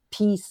and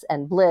peace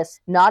and bliss.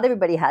 Not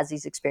everybody has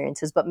these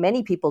experiences, but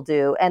many people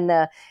do. And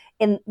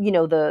in,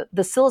 the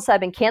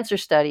psilocybin cancer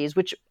studies,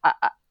 which,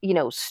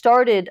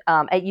 started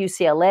at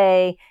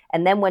UCLA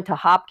and then went to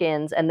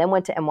Hopkins and then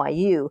went to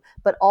NYU.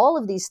 But all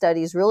of these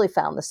studies really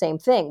found the same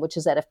thing, which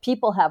is that if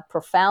people have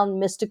profound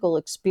mystical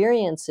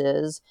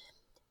experiences,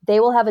 they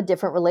will have a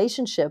different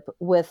relationship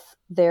with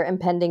their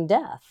impending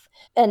death.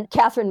 And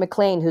Catherine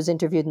McLean, who's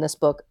interviewed in this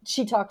book,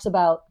 she talks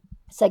about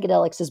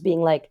psychedelics as being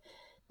like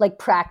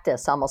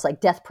practice, almost like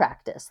death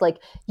practice. Like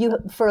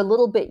for a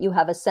little bit, you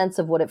have a sense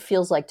of what it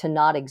feels like to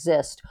not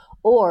exist,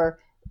 or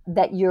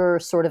that your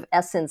sort of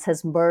essence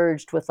has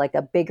merged with like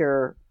a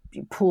bigger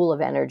pool of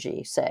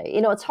energy, say.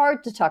 It's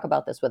hard to talk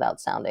about this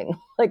without sounding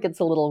like it's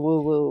a little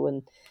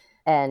woo-woo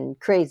and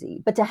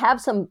crazy. But to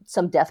have some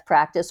death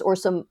practice or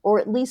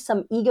at least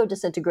some ego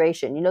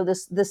disintegration,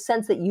 this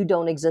sense that you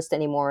don't exist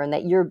anymore and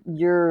that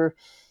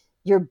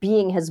your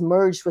being has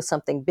merged with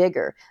something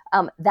bigger,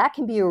 that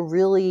can be a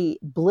really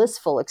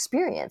blissful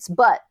experience.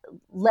 But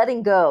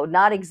letting go,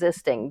 not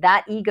existing,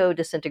 that ego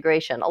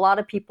disintegration, a lot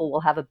of people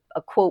will have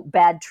a quote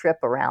bad trip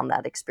around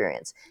that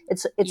experience.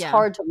 It's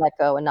hard to let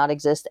go and not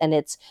exist,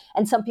 and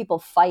some people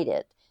fight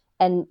it.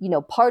 And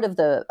part of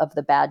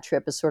the bad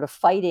trip is sort of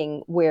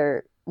fighting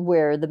where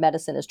the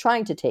medicine is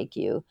trying to take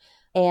you.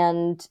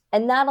 And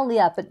not only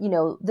that, but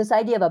this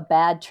idea of a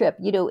bad trip,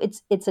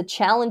 it's a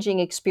challenging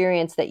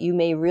experience that you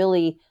may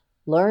really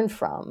learn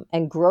from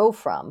and grow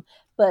from,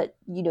 but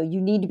you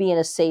need to be in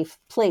a safe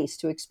place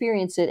to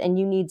experience it, and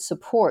you need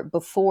support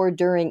before,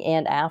 during,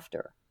 and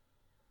after.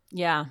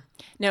 Yeah.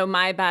 No,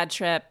 my bad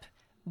trip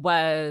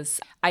was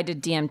I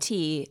did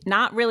DMT,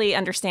 not really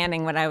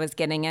understanding what I was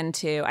getting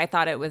into. I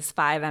thought it was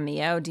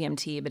 5-MeO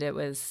DMT, but it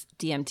was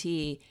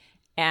DMT,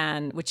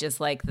 and which is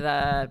like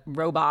the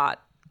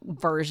robot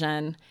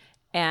version.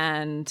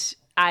 And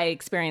I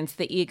experienced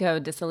the ego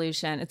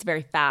dissolution. It's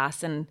very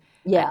fast, and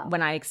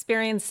when I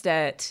experienced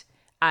it,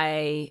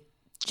 I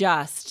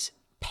just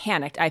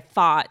panicked. I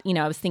thought,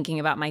 I was thinking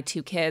about my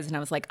 2 kids, and I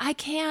was like, I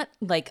can't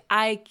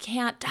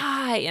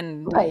die.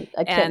 And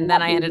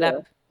then I ended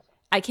up,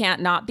 I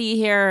can't not be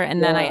here.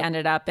 And then I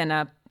ended up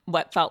in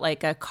what felt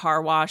like a car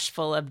wash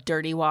full of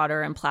dirty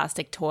water and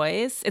plastic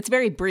toys. It's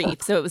very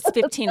brief. So it was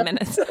 15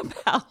 minutes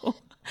about.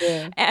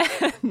 Yeah.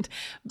 Did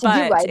you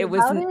write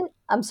about it?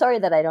 I'm sorry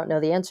that I don't know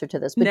the answer to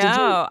this, but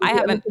I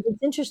haven't. It's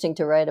interesting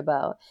to write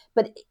about,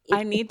 but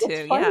I need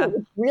to. Funny. Yeah,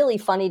 it's really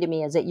funny to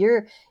me is that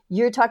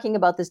you're talking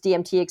about this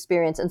DMT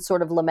experience and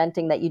sort of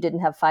lamenting that you didn't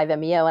have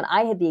 5-MeO, and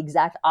I had the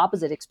exact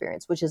opposite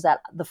experience, which is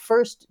that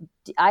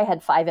I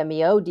had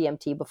 5-MeO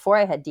DMT before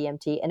I had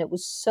DMT, and it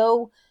was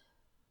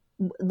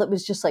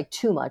just like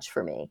too much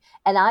for me.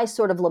 And I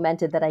sort of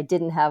lamented that I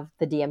didn't have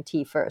the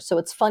DMT first. So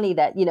it's funny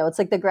that, it's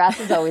like the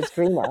grass is always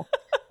greener.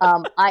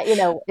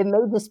 It may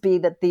just be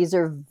that these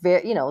are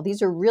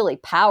these are really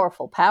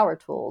powerful power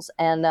tools.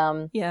 And,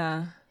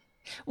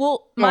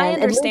 well, my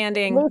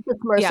understanding, at least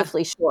it's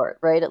mercifully short,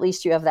 right? At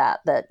least you have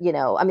that,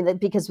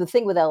 because the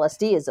thing with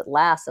LSD is it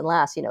lasts and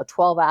lasts,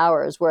 12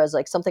 hours, whereas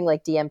like something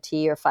like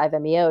DMT or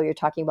 5-MeO, you're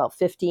talking about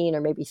 15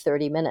 or maybe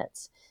 30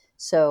 minutes.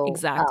 So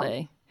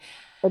exactly.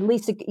 At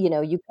least,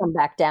 you come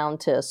back down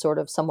to sort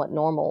of somewhat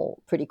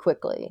normal pretty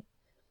quickly.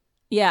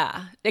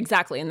 Yeah,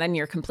 exactly. And then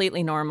you're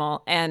completely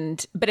normal.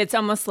 But it's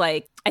almost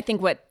like, I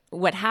think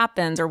what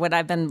happens, or what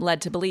I've been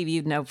led to believe,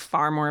 you know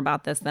far more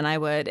about this than I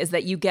would, is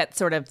that you get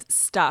sort of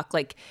stuck.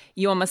 Like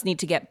you almost need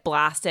to get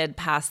blasted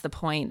past the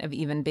point of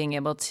even being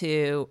able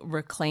to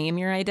reclaim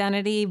your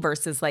identity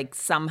versus like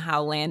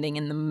somehow landing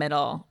in the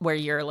middle where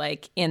you're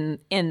like in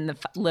the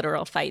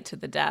literal fight to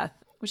the death,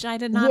 which I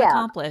did not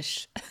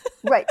accomplish.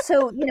 Right.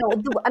 So,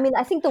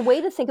 I think the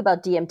way to think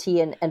about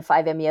DMT and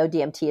 5-MeO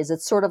DMT is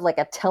it's sort of like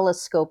a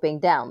telescoping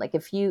down. Like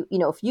if you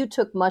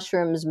took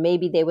mushrooms,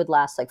 maybe they would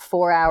last like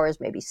 4 hours,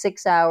 maybe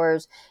 6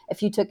 hours.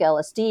 If you took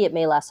LSD, it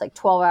may last like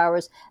 12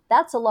 hours.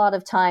 That's a lot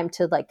of time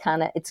to like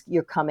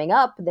you're coming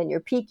up, then you're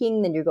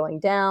peaking, then you're going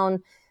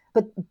down.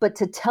 But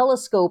to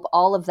telescope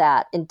all of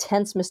that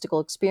intense mystical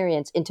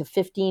experience into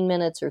 15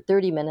 minutes or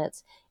 30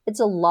 minutes, it's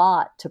a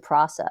lot to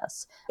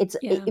process. It's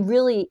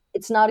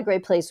not a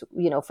great place,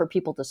 for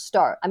people to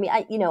start. I mean,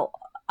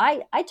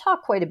 I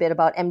talk quite a bit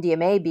about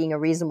MDMA being a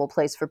reasonable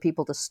place for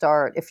people to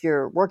start if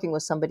you're working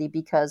with somebody,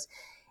 because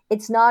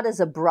it's not as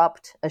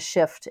abrupt a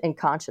shift in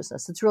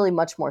consciousness. It's really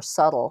much more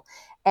subtle.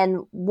 And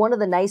one of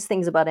the nice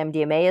things about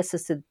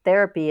MDMA-assisted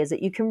therapy is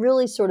that you can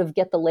really sort of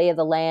get the lay of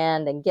the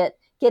land and get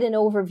an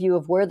overview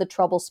of where the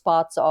trouble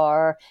spots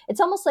are. It's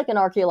almost like an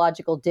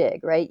archaeological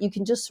dig, right? You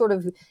can just sort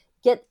of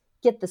get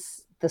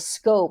the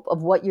scope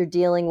of what you're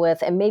dealing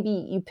with, and maybe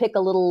you pick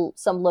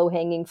some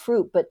low-hanging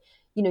fruit, but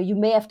you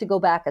may have to go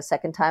back a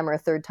second time or a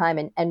third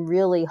time and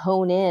really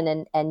hone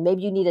in, and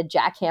maybe you need a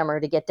jackhammer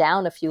to get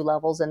down a few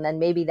levels, and then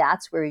maybe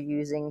that's where you're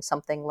using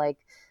something like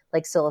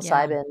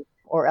psilocybin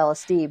or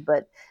LSD.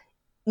 But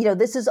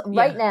this is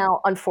right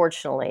now,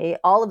 unfortunately,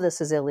 all of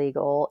this is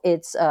illegal.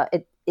 It's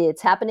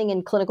happening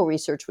in clinical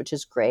research, which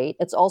is great.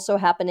 It's also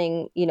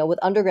happening, with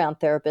underground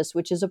therapists,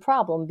 which is a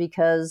problem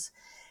because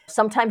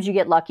Sometimes you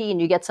get lucky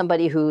and you get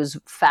somebody who's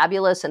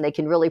fabulous and they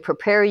can really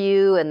prepare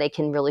you and they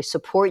can really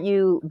support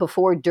you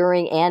before,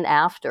 during, and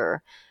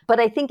after. But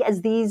I think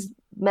as these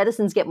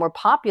medicines get more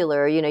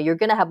popular, you're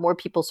going to have more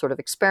people sort of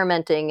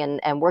experimenting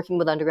and working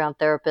with underground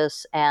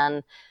therapists.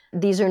 And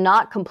these are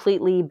not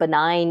completely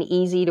benign,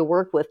 easy to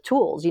work with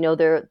tools.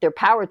 They're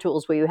power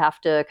tools where you have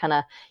to kind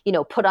of,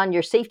 put on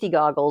your safety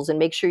goggles and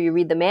make sure you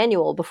read the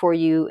manual before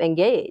you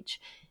engage,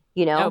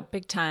 Oh,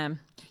 big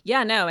time.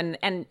 Yeah, no. And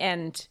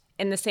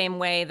in the same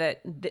way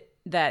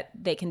that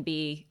they can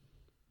be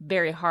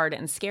very hard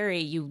and scary,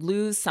 you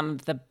lose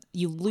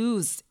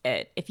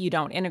it if you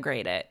don't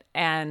integrate it.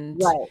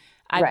 And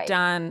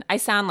I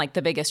sound like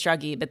the biggest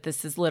druggie, but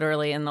this is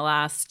literally in the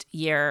last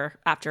year,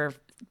 after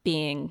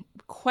being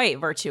quite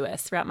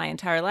virtuous throughout my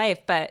entire life.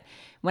 But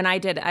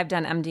I've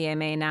done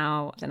MDMA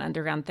now, as an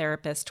underground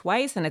therapist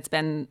twice, and it's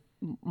been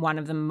one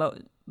of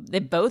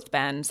they've both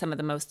been some of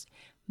the most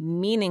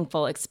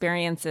meaningful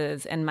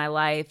experiences in my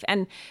life.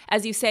 And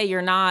as you say, you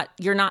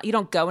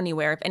don't go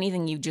anywhere. If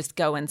anything, you just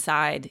go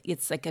inside.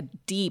 It's like a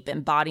deep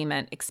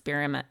embodiment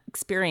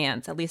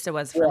experience. At least it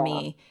was for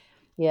me.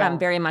 Yeah.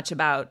 Very much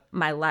about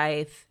my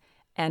life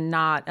and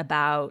not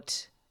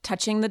about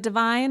touching the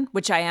divine,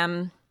 which I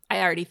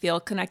already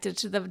feel connected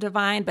to the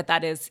divine, but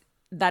that is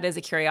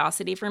a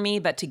curiosity for me.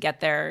 But to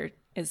get there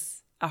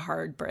is a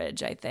hard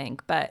bridge, I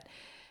think. But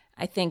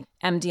I think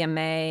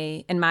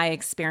MDMA, in my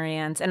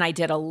experience, and I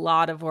did a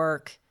lot of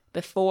work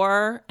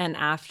before and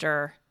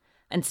after,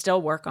 and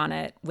still work on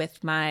it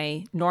with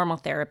my normal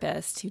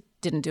therapist, who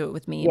didn't do it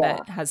with me,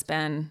 but has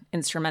been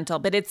instrumental.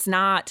 But it's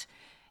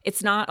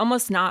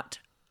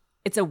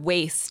a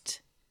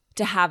waste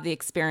to have the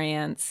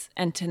experience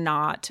and to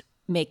not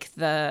make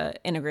the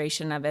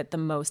integration of it the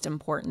most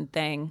important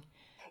thing.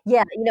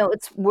 Yeah,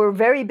 we're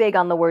very big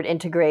on the word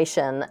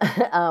integration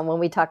when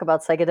we talk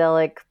about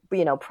psychedelic,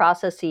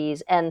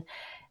 processes. And,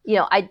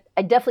 I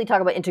definitely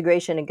talk about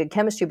integration and good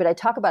chemistry, but I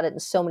talk about it in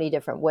so many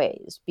different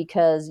ways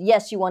because,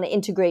 yes, you want to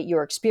integrate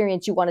your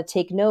experience. You want to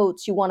take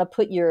notes. You want to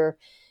put your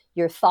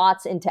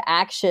thoughts into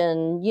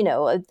action.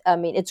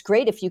 It's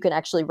great if you can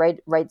actually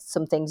write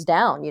some things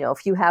down.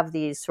 If you have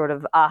these sort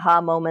of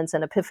aha moments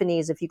and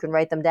epiphanies, if you can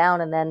write them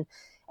down,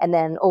 and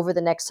then over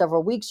the next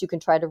several weeks, you can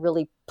try to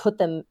really put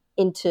them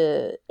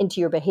into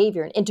your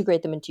behavior and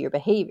integrate them into your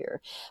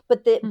behavior.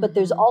 But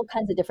there's all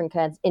kinds of different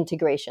kinds of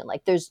integration.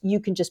 Like you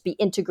can just be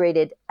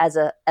integrated as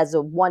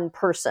a one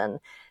person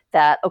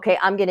that, okay,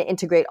 I'm going to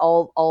integrate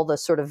all the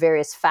sort of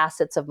various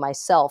facets of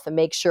myself and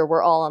make sure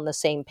we're all on the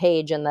same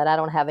page and that I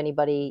don't have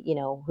anybody,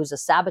 who's a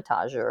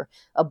sabotager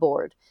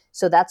aboard.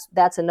 So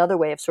that's another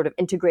way of sort of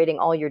integrating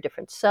all your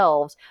different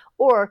selves.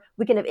 Or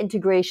we can have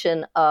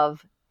integration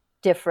of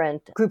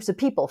different groups of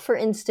people. For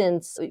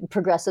instance,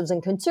 progressives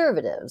and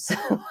conservatives,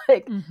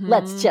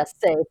 let's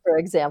just say, for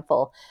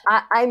example.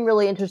 I'm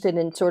really interested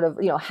in sort of,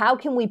 how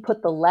can we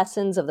put the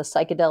lessons of the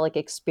psychedelic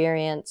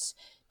experience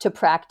to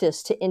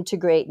practice to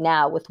integrate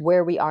now with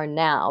where we are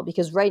now?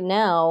 Because right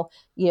now,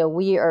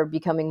 we are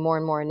becoming more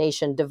and more a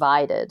nation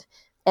divided.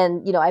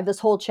 And, I have this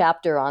whole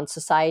chapter on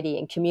society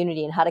and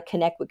community and how to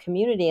connect with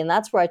community. And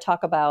that's where I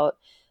talk about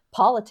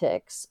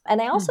politics.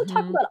 And I also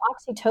talk about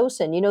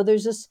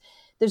oxytocin.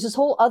 There's this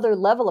whole other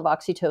level of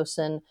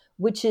oxytocin,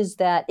 which is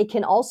that it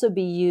can also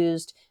be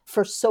used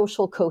for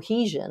social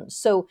cohesion.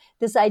 So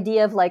this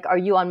idea of like, are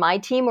you on my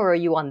team or are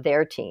you on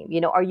their team?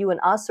 Are you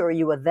an us or are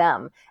you a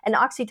them? And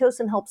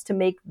oxytocin helps to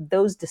make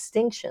those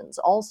distinctions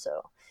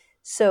also.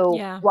 So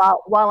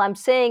while I'm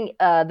saying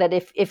that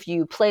if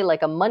you play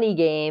like a money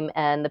game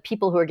and the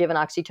people who are given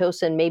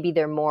oxytocin, maybe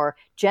they're more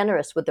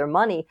generous with their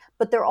money,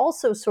 but they're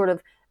also sort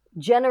of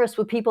generous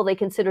with people they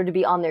consider to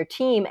be on their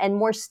team and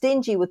more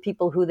stingy with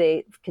people who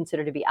they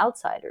consider to be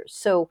outsiders.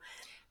 So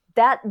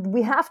that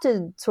we have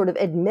to sort of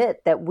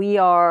admit that we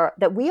are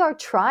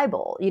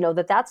tribal,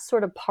 that's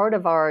sort of part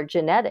of our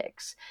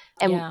genetics.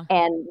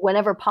 And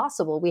whenever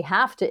possible, we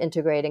have to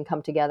integrate and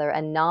come together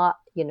and not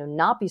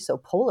be so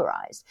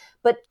polarized.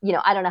 But,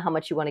 I don't know how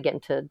much you want to get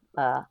into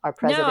our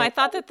president. No, I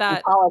thought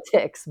that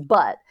politics,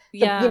 but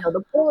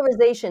the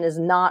polarization is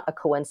not a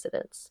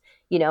coincidence.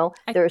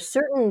 There are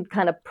certain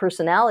kind of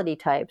personality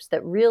types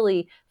that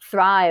really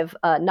thrive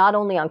not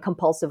only on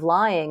compulsive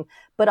lying,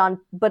 but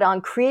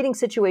on creating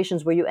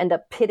situations where you end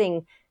up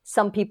pitting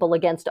some people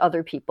against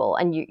other people.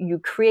 And you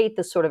create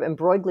this sort of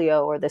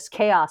imbroglio or this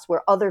chaos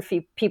where other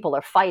people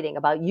are fighting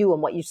about you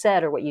and what you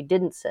said or what you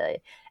didn't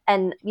say.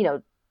 And,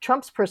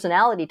 Trump's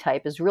personality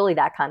type is really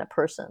that kind of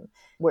person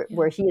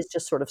where he is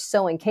just sort of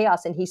sowing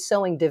chaos and he's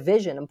sowing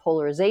division and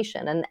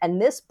polarization.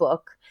 And this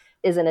book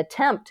is an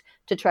attempt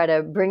to try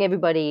to bring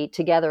everybody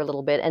together a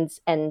little bit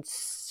and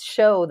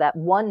show that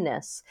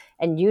oneness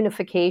and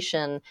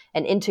unification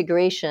and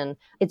integration,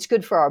 it's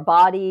good for our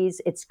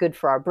bodies, it's good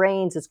for our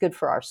brains, it's good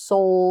for our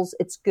souls,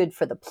 it's good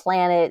for the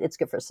planet, it's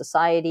good for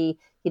society.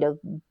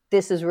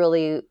 This is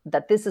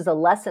a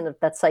lesson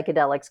that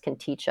psychedelics can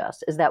teach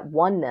us, is that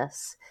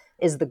oneness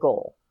is the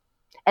goal.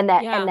 And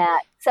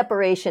that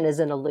separation is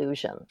an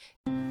illusion.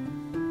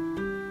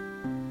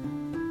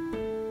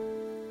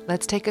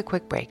 Let's take a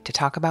quick break to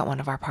talk about one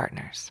of our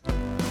partners.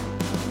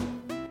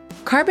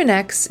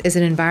 CarbonX is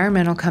an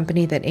environmental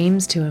company that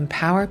aims to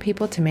empower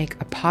people to make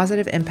a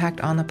positive impact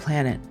on the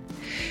planet.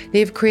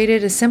 They've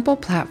created a simple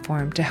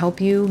platform to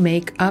help you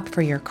make up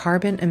for your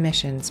carbon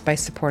emissions by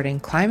supporting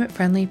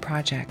climate-friendly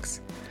projects.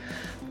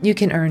 You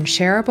can earn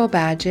shareable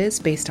badges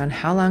based on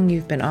how long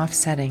you've been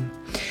offsetting,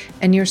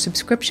 and your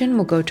subscription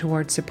will go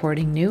towards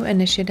supporting new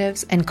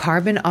initiatives and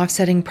carbon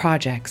offsetting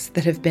projects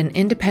that have been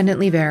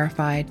independently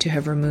verified to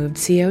have removed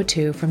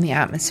CO2 from the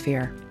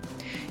atmosphere.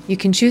 You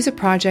can choose a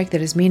project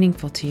that is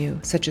meaningful to you,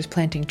 such as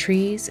planting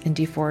trees in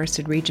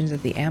deforested regions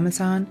of the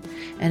Amazon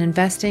and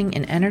investing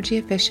in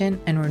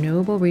energy-efficient and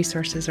renewable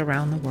resources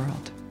around the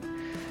world.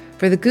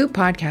 For the Goop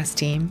podcast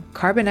team,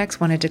 CarbonX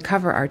wanted to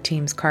cover our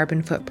team's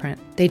carbon footprint.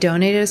 They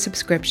donated a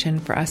subscription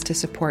for us to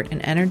support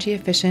an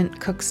energy-efficient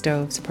cook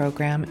stoves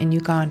program in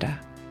Uganda.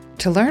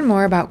 To learn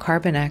more about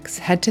CarbonX,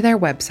 head to their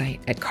website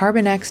at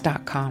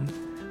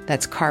carbonx.com.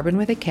 That's carbon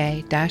with a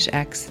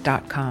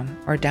K-X.com,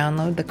 or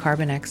download the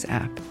CarbonX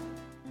app.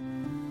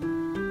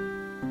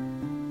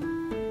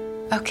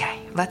 Okay,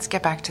 let's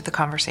get back to the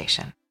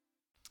conversation.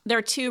 There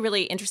are two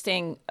really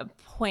interesting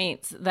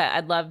points that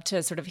I'd love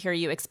to sort of hear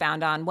you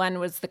expound on. One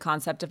was the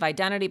concept of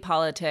identity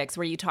politics,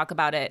 where you talk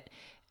about it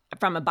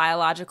from a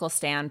biological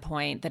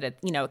standpoint, that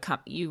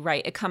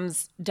it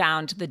comes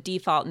down to the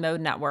default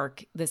mode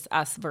network, this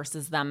us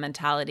versus them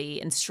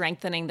mentality, and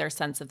strengthening their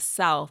sense of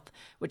self,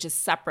 which is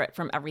separate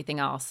from everything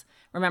else.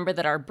 Remember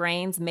that our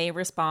brains may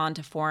respond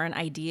to foreign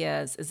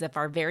ideas as if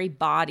our very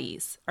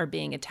bodies are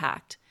being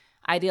attacked.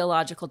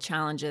 Ideological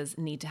challenges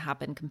need to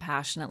happen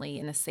compassionately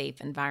in a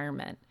safe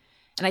environment.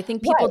 And I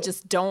think people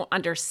just don't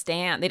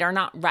understand. They are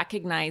not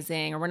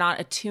recognizing, or we're not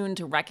attuned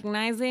to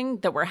recognizing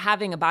that we're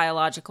having a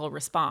biological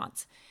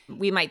response.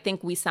 We might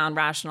think we sound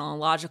rational and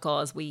logical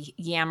as we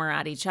yammer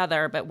at each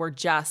other, but we're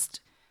just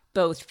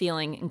both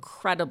feeling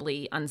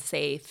incredibly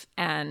unsafe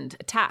and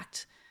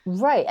attacked.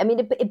 Right. I mean,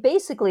 it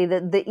basically,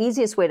 the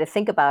easiest way to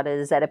think about it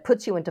is that it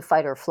puts you into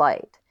fight or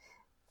flight.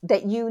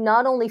 That you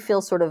not only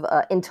feel sort of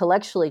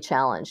intellectually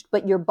challenged,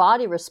 but your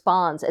body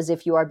responds as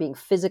if you are being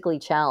physically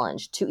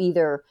challenged to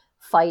either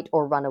fight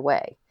or run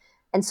away.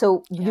 And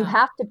so you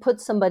have to put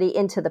somebody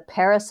into the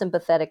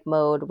parasympathetic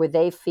mode where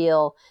they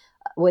feel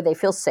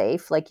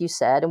safe, like you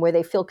said, and where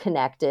they feel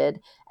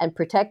connected and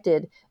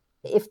protected.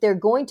 If they're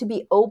going to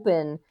be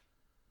open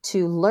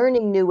to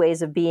learning new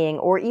ways of being,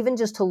 or even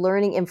just to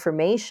learning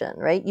information,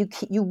 right?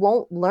 You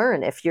won't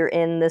learn if you're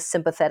in this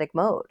sympathetic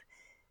mode.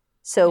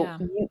 So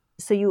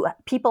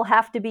people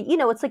have to be,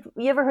 it's like,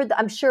 you ever heard,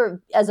 I'm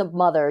sure as a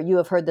mother, you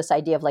have heard this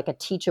idea of like a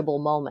teachable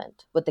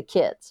moment with the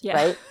kids,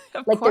 right?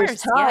 Of like course,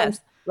 there's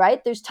times,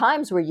 right? There's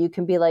times where you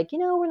can be like,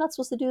 we're not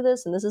supposed to do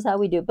this and this is how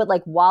we do it. But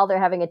like while they're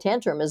having a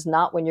tantrum is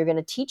not when you're going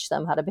to teach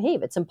them how to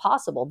behave. It's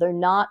impossible. They're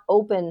not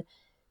open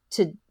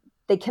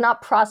they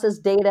cannot process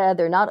data.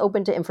 They're not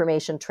open to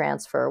information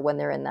transfer when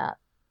they're in that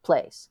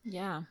place.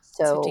 Yeah.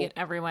 So to get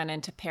everyone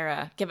into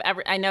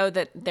I know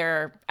that there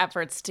are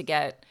efforts to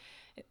get,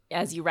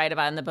 as you write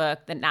about in the book,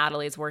 that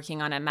Natalie's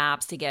working on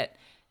maps to get,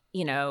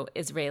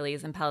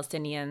 Israelis and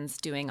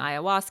Palestinians doing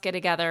ayahuasca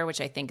together, which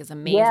I think is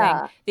amazing.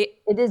 Yeah, it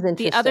is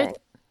interesting.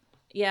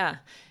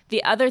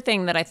 The other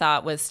thing that I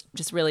thought was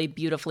just really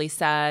beautifully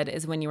said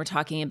is when you were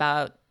talking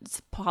about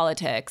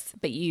politics,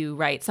 but you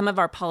write, some of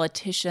our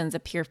politicians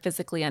appear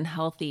physically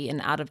unhealthy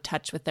and out of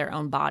touch with their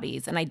own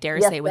bodies, and I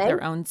dare say with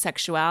their own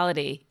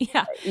sexuality.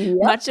 Yeah. Yep.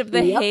 Much of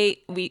the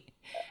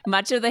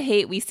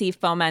hate we see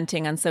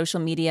fomenting on social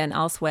media and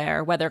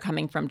elsewhere, whether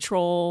coming from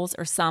trolls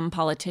or some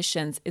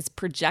politicians, is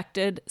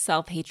projected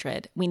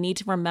self-hatred. We need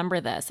to remember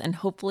this, and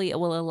hopefully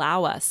it will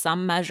allow us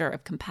some measure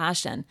of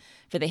compassion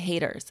for the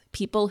haters.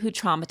 People who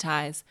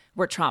traumatize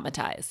were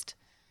traumatized.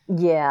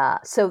 Yeah.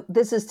 So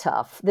this is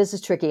tough. This is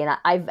tricky. And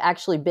I've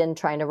actually been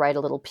trying to write a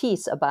little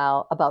piece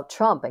about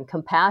Trump and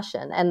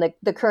compassion. And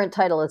the current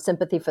title is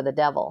Sympathy for the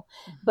Devil.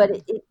 Mm-hmm. But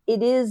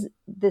it is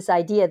this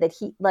idea that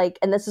he,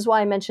 and this is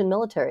why I mentioned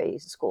military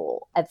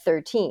school at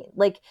 13.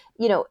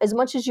 As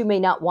much as you may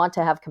not want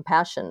to have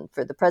compassion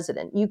for the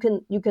president, you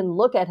can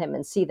look at him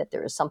and see that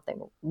there is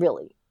something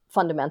really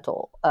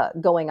fundamental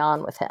going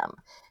on with him.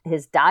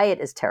 His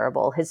diet is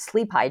terrible. His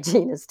sleep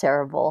hygiene is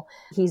terrible.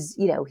 He's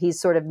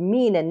sort of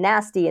mean and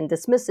nasty and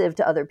dismissive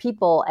to other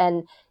people.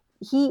 And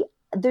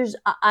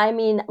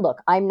look,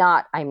 I'm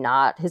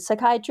not his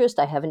psychiatrist.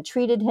 I haven't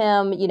treated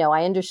him.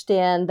 I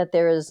understand that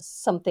there is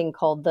something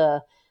called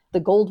the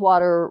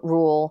Goldwater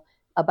rule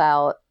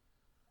about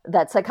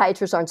that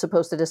psychiatrists aren't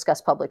supposed to discuss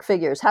public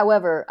figures.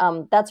 However,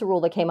 that's a rule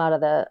that came out of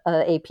the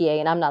APA,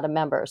 and I'm not a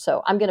member.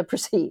 So I'm going to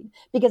proceed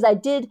because I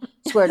did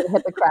swear to the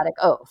Hippocratic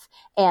Oath.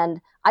 And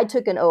I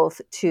took an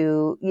oath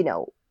to,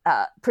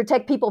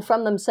 protect people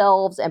from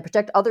themselves and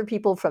protect other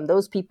people from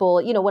those people.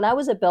 When I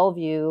was at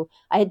Bellevue,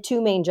 I had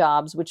two main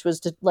jobs, which was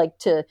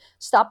to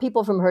stop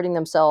people from hurting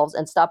themselves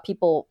and stop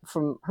people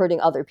from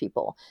hurting other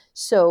people.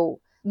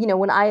 So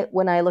when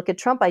I look at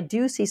Trump, I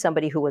do see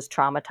somebody who was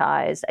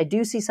traumatized. I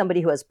do see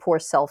somebody who has poor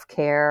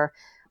self-care.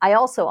 I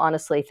also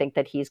honestly think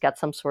that he's got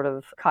some sort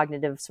of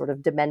cognitive sort of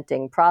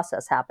dementing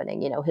process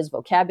happening. His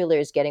vocabulary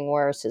is getting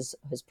worse.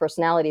 His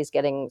personality is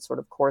getting sort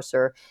of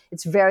coarser.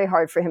 It's very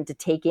hard for him to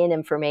take in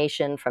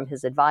information from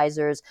his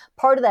advisors.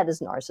 Part of that is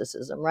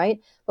narcissism, right?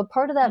 But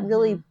part of that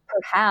really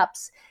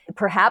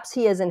perhaps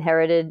he has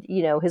inherited,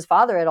 his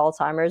father had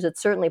Alzheimer's.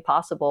 It's certainly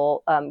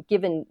possible,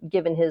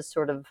 given his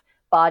sort of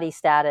body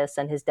status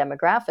and his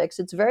demographics.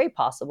 It's very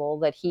possible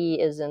that he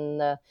is in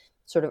the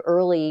sort of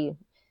early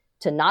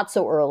to not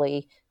so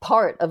early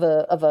part of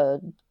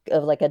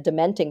like a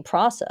dementing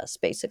process,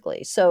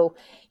 basically. So,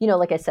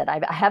 like I said, I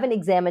haven't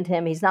examined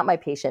him. He's not my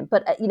patient,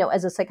 but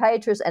as a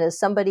psychiatrist and as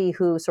somebody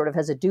who sort of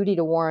has a duty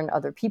to warn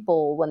other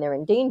people when they're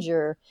in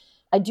danger,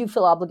 I do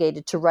feel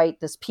obligated to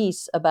write this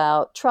piece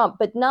about Trump,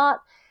 but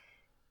not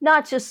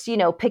just,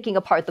 picking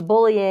apart the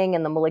bullying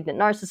and the malignant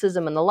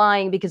narcissism and the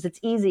lying, because it's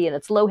easy and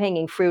it's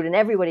low-hanging fruit and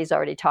everybody's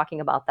already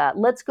talking about that.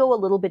 Let's go a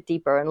little bit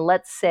deeper and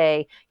let's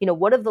say,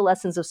 what have the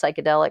lessons of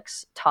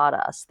psychedelics taught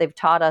us? They've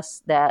taught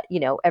us that,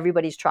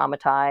 everybody's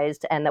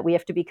traumatized and that we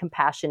have to be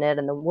compassionate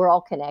and that we're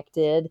all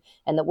connected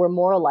and that we're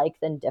more alike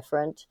than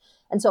different.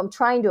 And so I'm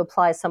trying to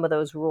apply some of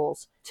those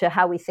rules to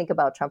how we think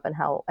about Trump and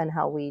how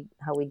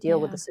we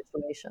deal with the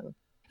situation.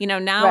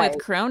 Now with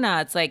Corona,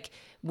 it's like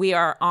we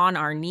are on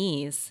our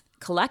knees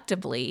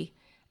collectively,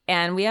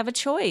 and we have a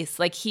choice.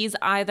 Like, he's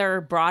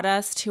either brought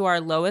us to our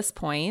lowest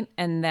point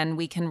and then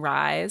we can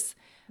rise,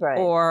 right,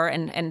 or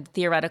and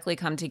theoretically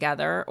come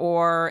together,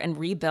 and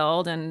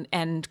rebuild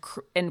and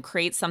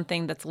create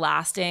something that's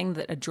lasting,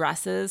 that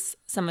addresses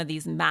some of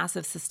these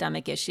massive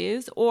systemic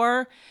issues,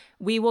 or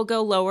we will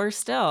go lower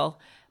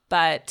still.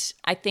 But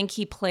I think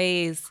he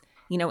plays,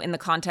 in the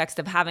context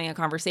of having a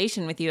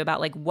conversation with you about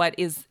like what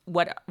is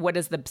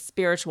the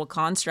spiritual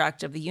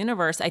construct of the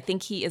universe. I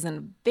think he is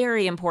a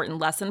very important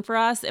lesson for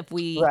us if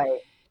we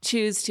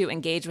choose to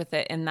engage with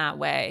it in that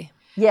way.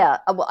 Yeah,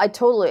 well,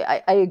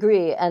 I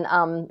agree. And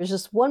there's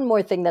just one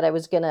more thing that I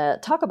was going to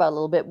talk about a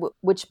little bit,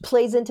 which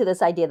plays into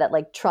this idea that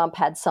like Trump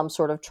had some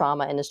sort of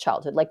trauma in his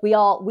childhood. Like we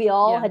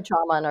all had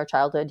trauma in our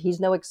childhood. He's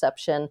no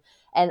exception.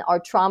 And our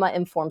trauma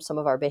informs some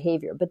of our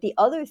behavior. But the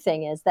other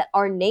thing is that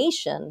our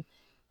nation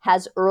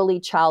has early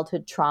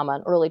childhood trauma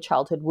and early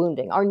childhood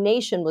wounding. Our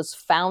nation was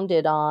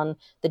founded on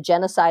the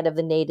genocide of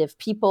the native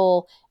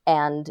people.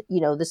 And,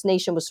 this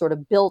nation was sort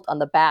of built on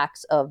the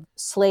backs of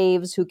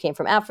slaves who came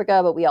from Africa,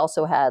 but we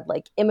also had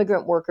like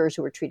immigrant workers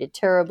who were treated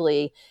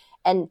terribly.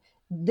 And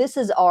this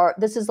is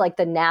like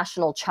the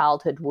national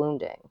childhood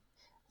wounding.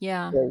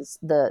 Yeah. Is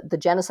the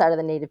genocide of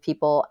the native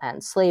people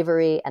and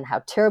slavery and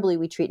how terribly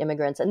we treat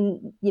immigrants.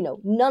 And,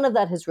 none of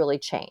that has really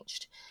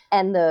changed.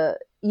 And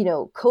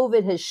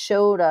COVID has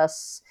showed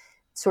us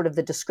sort of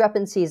the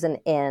discrepancies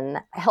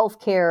in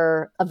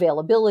healthcare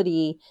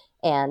availability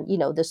and,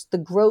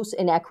 the gross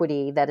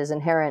inequity that is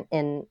inherent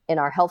in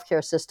our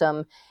healthcare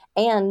system.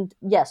 And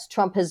yes,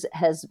 Trump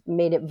has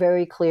made it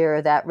very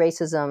clear that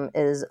racism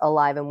is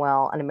alive and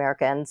well in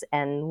Americans,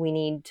 and we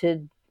need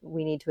to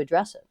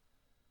address it.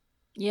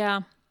 Yeah.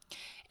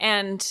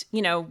 And,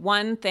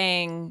 one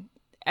thing,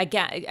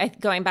 again,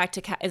 going back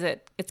to,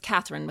 it's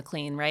Catherine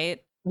McLean,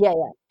 right? Yeah.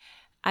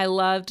 I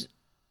loved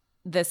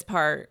this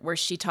part where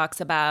she talks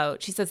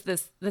about, she says the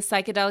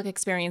psychedelic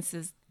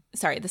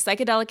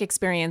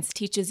experience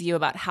teaches you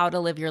about how to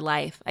live your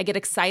life. I get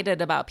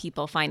excited about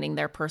people finding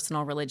their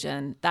personal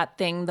religion, that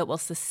thing that will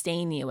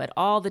sustain you at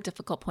all the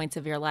difficult points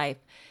of your life.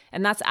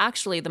 And that's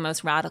actually the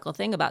most radical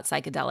thing about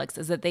psychedelics,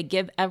 is that they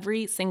give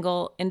every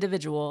single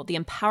individual the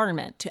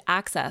empowerment to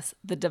access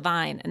the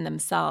divine in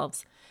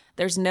themselves.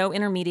 There's no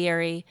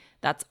intermediary.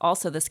 That's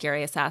also the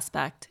scariest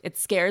aspect. It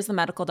scares the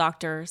medical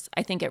doctors.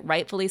 I think it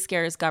rightfully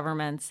scares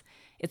governments.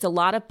 It's a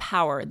lot of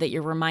power that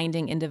you're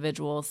reminding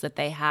individuals that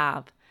they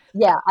have.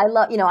 Yeah, I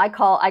love, I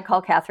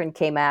call Catherine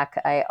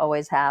K-Mac. I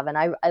always have. And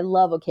I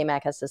love what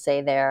K-Mac has to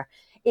say there.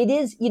 It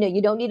is,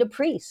 you don't need a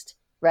priest,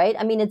 right?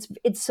 I mean,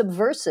 it's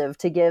subversive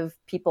to give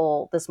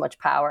people this much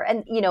power.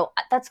 And,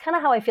 that's kind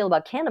of how I feel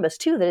about cannabis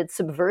too, that it's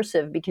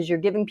subversive because you're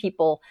giving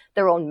people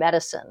their own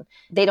medicine.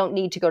 They don't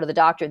need to go to the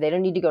doctor. They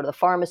don't need to go to the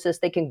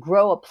pharmacist. They can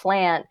grow a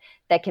plant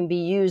that can be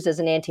used as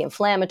an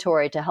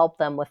anti-inflammatory to help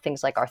them with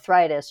things like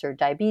arthritis or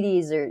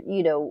diabetes or,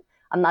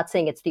 I'm not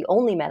saying it's the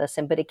only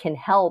medicine, but it can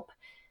help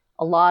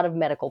a lot of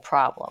medical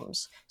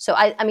problems. So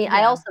I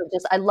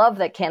love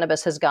that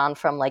cannabis has gone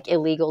from like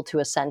illegal to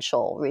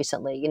essential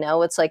recently.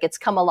 It's like it's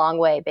come a long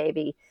way,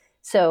 baby.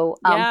 So,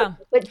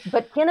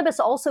 but cannabis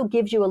also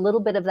gives you a little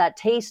bit of that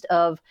taste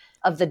of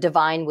the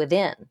divine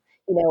within.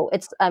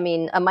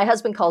 My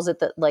husband calls it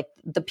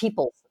the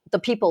people's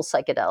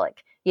psychedelic.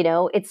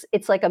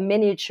 It's like a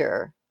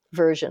miniature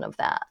version of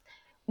that.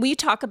 Will you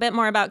talk a bit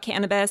more about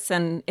cannabis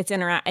and its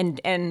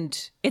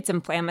and its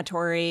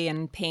inflammatory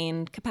and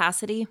pain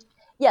capacity?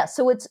 Yeah,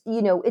 so it's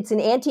an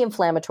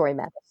anti-inflammatory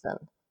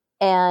medicine.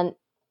 And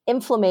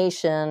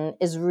inflammation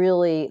is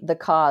really the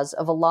cause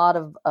of a lot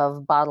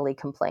of bodily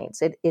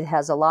complaints. It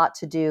has a lot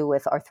to do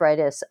with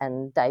arthritis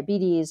and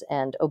diabetes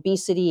and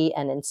obesity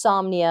and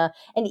insomnia.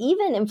 And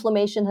even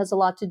inflammation has a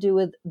lot to do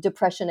with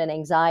depression and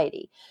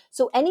anxiety.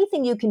 So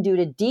anything you can do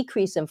to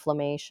decrease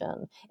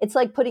inflammation, it's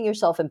like putting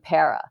yourself in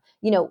para.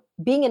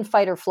 Being in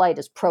fight or flight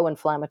is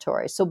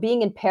pro-inflammatory. So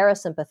being in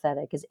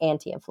parasympathetic is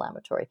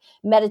anti-inflammatory.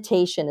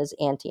 Meditation is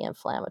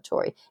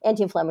anti-inflammatory.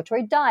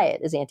 Anti-inflammatory diet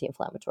is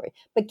anti-inflammatory.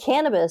 But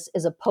cannabis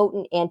is a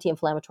potent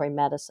anti-inflammatory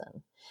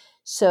medicine.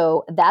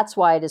 So that's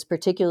why it is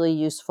particularly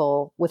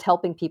useful with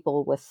helping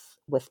people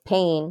with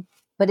pain.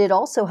 But it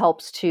also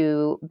helps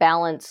to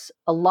balance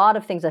a lot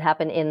of things that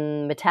happen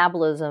in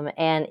metabolism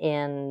and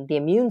in the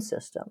immune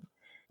system.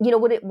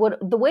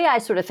 The way I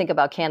sort of think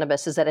about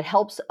cannabis is that it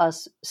helps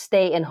us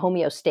stay in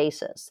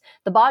homeostasis.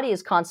 The body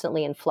is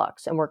constantly in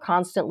flux, and we're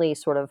constantly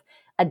sort of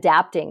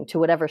adapting to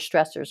whatever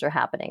stressors are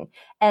happening.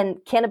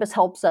 And cannabis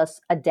helps us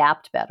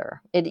adapt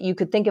better. You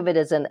could think of it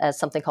as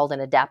something called an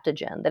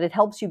adaptogen, that it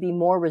helps you be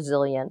more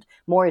resilient,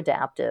 more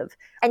adaptive.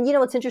 And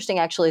what's interesting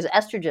actually is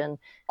estrogen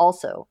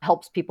also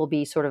helps people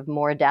be sort of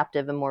more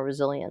adaptive and more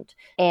resilient.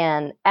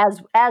 And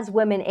as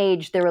women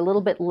age, they're a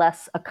little bit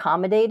less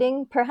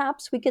accommodating,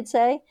 perhaps we could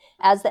say.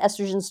 As the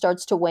estrogen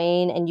starts to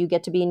wane and you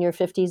get to be in your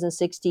 50s and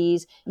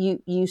 60s,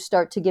 you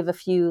start to give a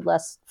few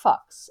less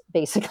fucks,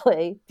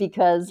 basically,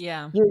 because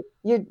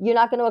you're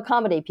not going to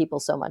accommodate people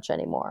so much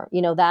anymore.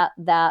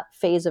 That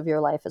phase of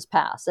your life has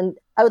passed. And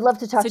I would love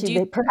to talk to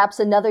you perhaps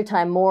another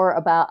time more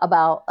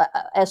about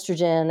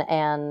estrogen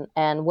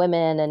and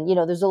women. And,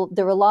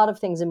 there are a lot of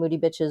things in Moody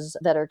Bitches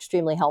that are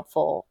extremely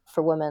helpful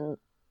for women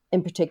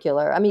in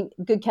particular. I mean,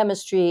 Good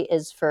Chemistry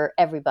is for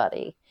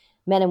everybody,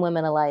 men and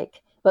women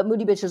alike. But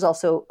Moody Bitches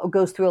also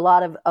goes through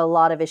a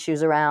lot of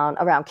issues around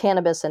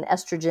cannabis and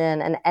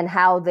estrogen and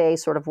how they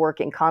sort of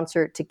work in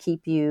concert to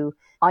keep you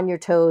on your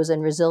toes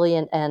and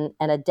resilient and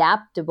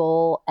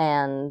adaptable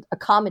and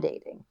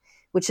accommodating,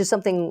 which is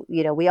something,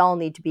 we all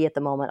need to be at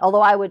the moment.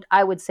 Although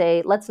I would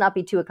say let's not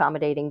be too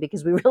accommodating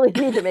because we really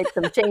need to make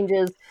some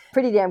changes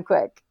pretty damn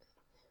quick.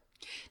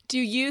 Do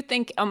you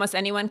think almost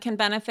anyone can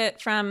benefit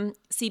from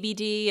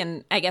CBD?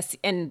 And I guess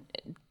in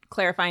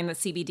clarifying that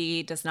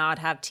CBD does not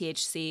have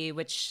THC,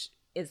 which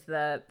is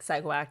the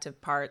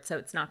psychoactive part, so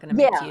it's not going to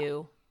make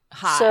you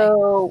high.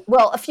 So,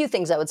 a few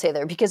things I would say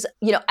there, because,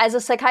 as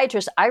a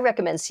psychiatrist, I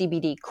recommend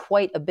CBD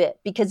quite a bit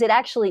because it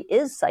actually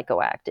is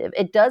psychoactive.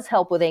 It does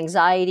help with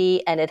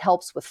anxiety and it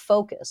helps with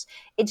focus.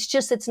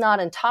 It's not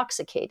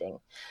intoxicating.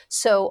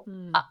 So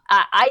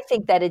I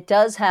think that it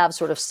does have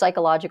sort of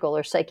psychological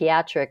or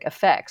psychiatric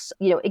effects.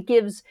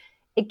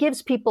 It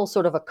gives people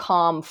sort of a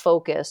calm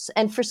focus.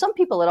 And for some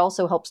people, it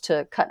also helps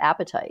to cut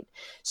appetite.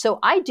 So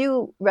I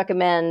do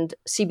recommend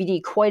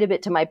CBD quite a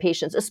bit to my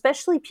patients,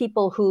 especially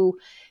people who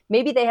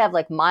maybe they have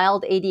like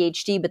mild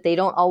ADHD, but they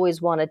don't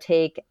always want to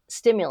take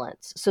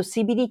stimulants. So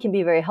CBD can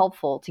be very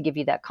helpful to give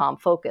you that calm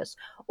focus.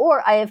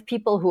 Or I have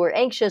people who are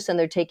anxious and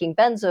they're taking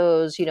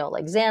benzos,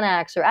 like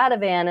Xanax or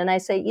Ativan. And I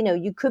say,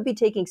 you could be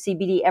taking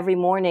CBD every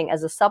morning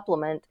as a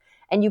supplement,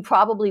 and you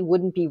probably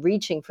wouldn't be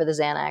reaching for the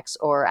Xanax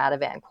or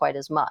Ativan quite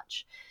as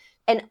much.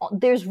 And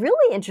there's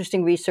really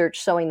interesting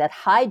research showing that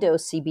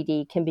high-dose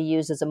CBD can be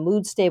used as a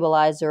mood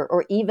stabilizer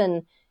or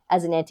even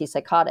as an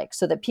antipsychotic,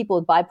 so that people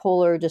with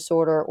bipolar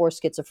disorder or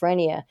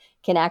schizophrenia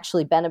can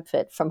actually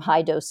benefit from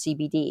high-dose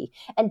CBD.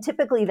 And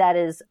typically that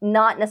is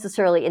not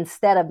necessarily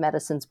instead of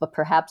medicines, but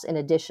perhaps in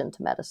addition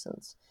to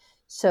medicines.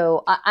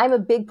 So I'm a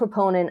big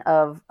proponent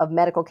of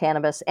medical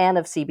cannabis and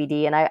of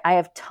CBD, and I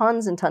have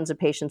tons and tons of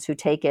patients who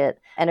take it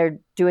and are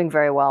doing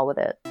very well with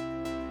it.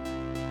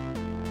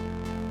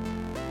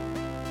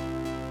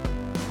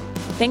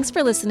 Thanks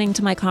for listening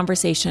to my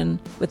conversation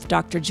with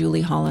Dr.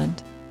 Julie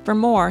Holland. For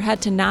more,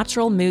 head to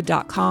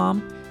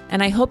naturalmood.com,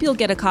 and I hope you'll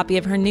get a copy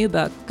of her new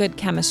book, Good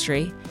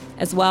Chemistry,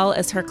 as well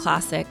as her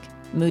classic,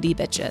 Moody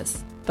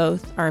Bitches.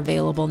 Both are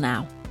available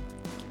now.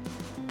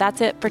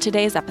 That's it for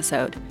today's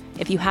episode.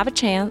 If you have a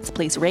chance,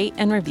 please rate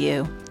and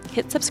review,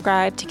 hit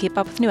subscribe to keep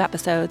up with new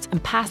episodes,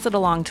 and pass it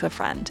along to a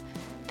friend.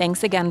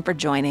 Thanks again for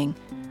joining.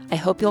 I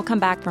hope you'll come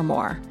back for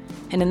more.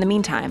 And in the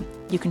meantime,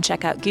 you can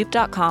check out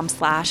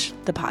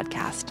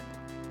goop.com/thepodcast.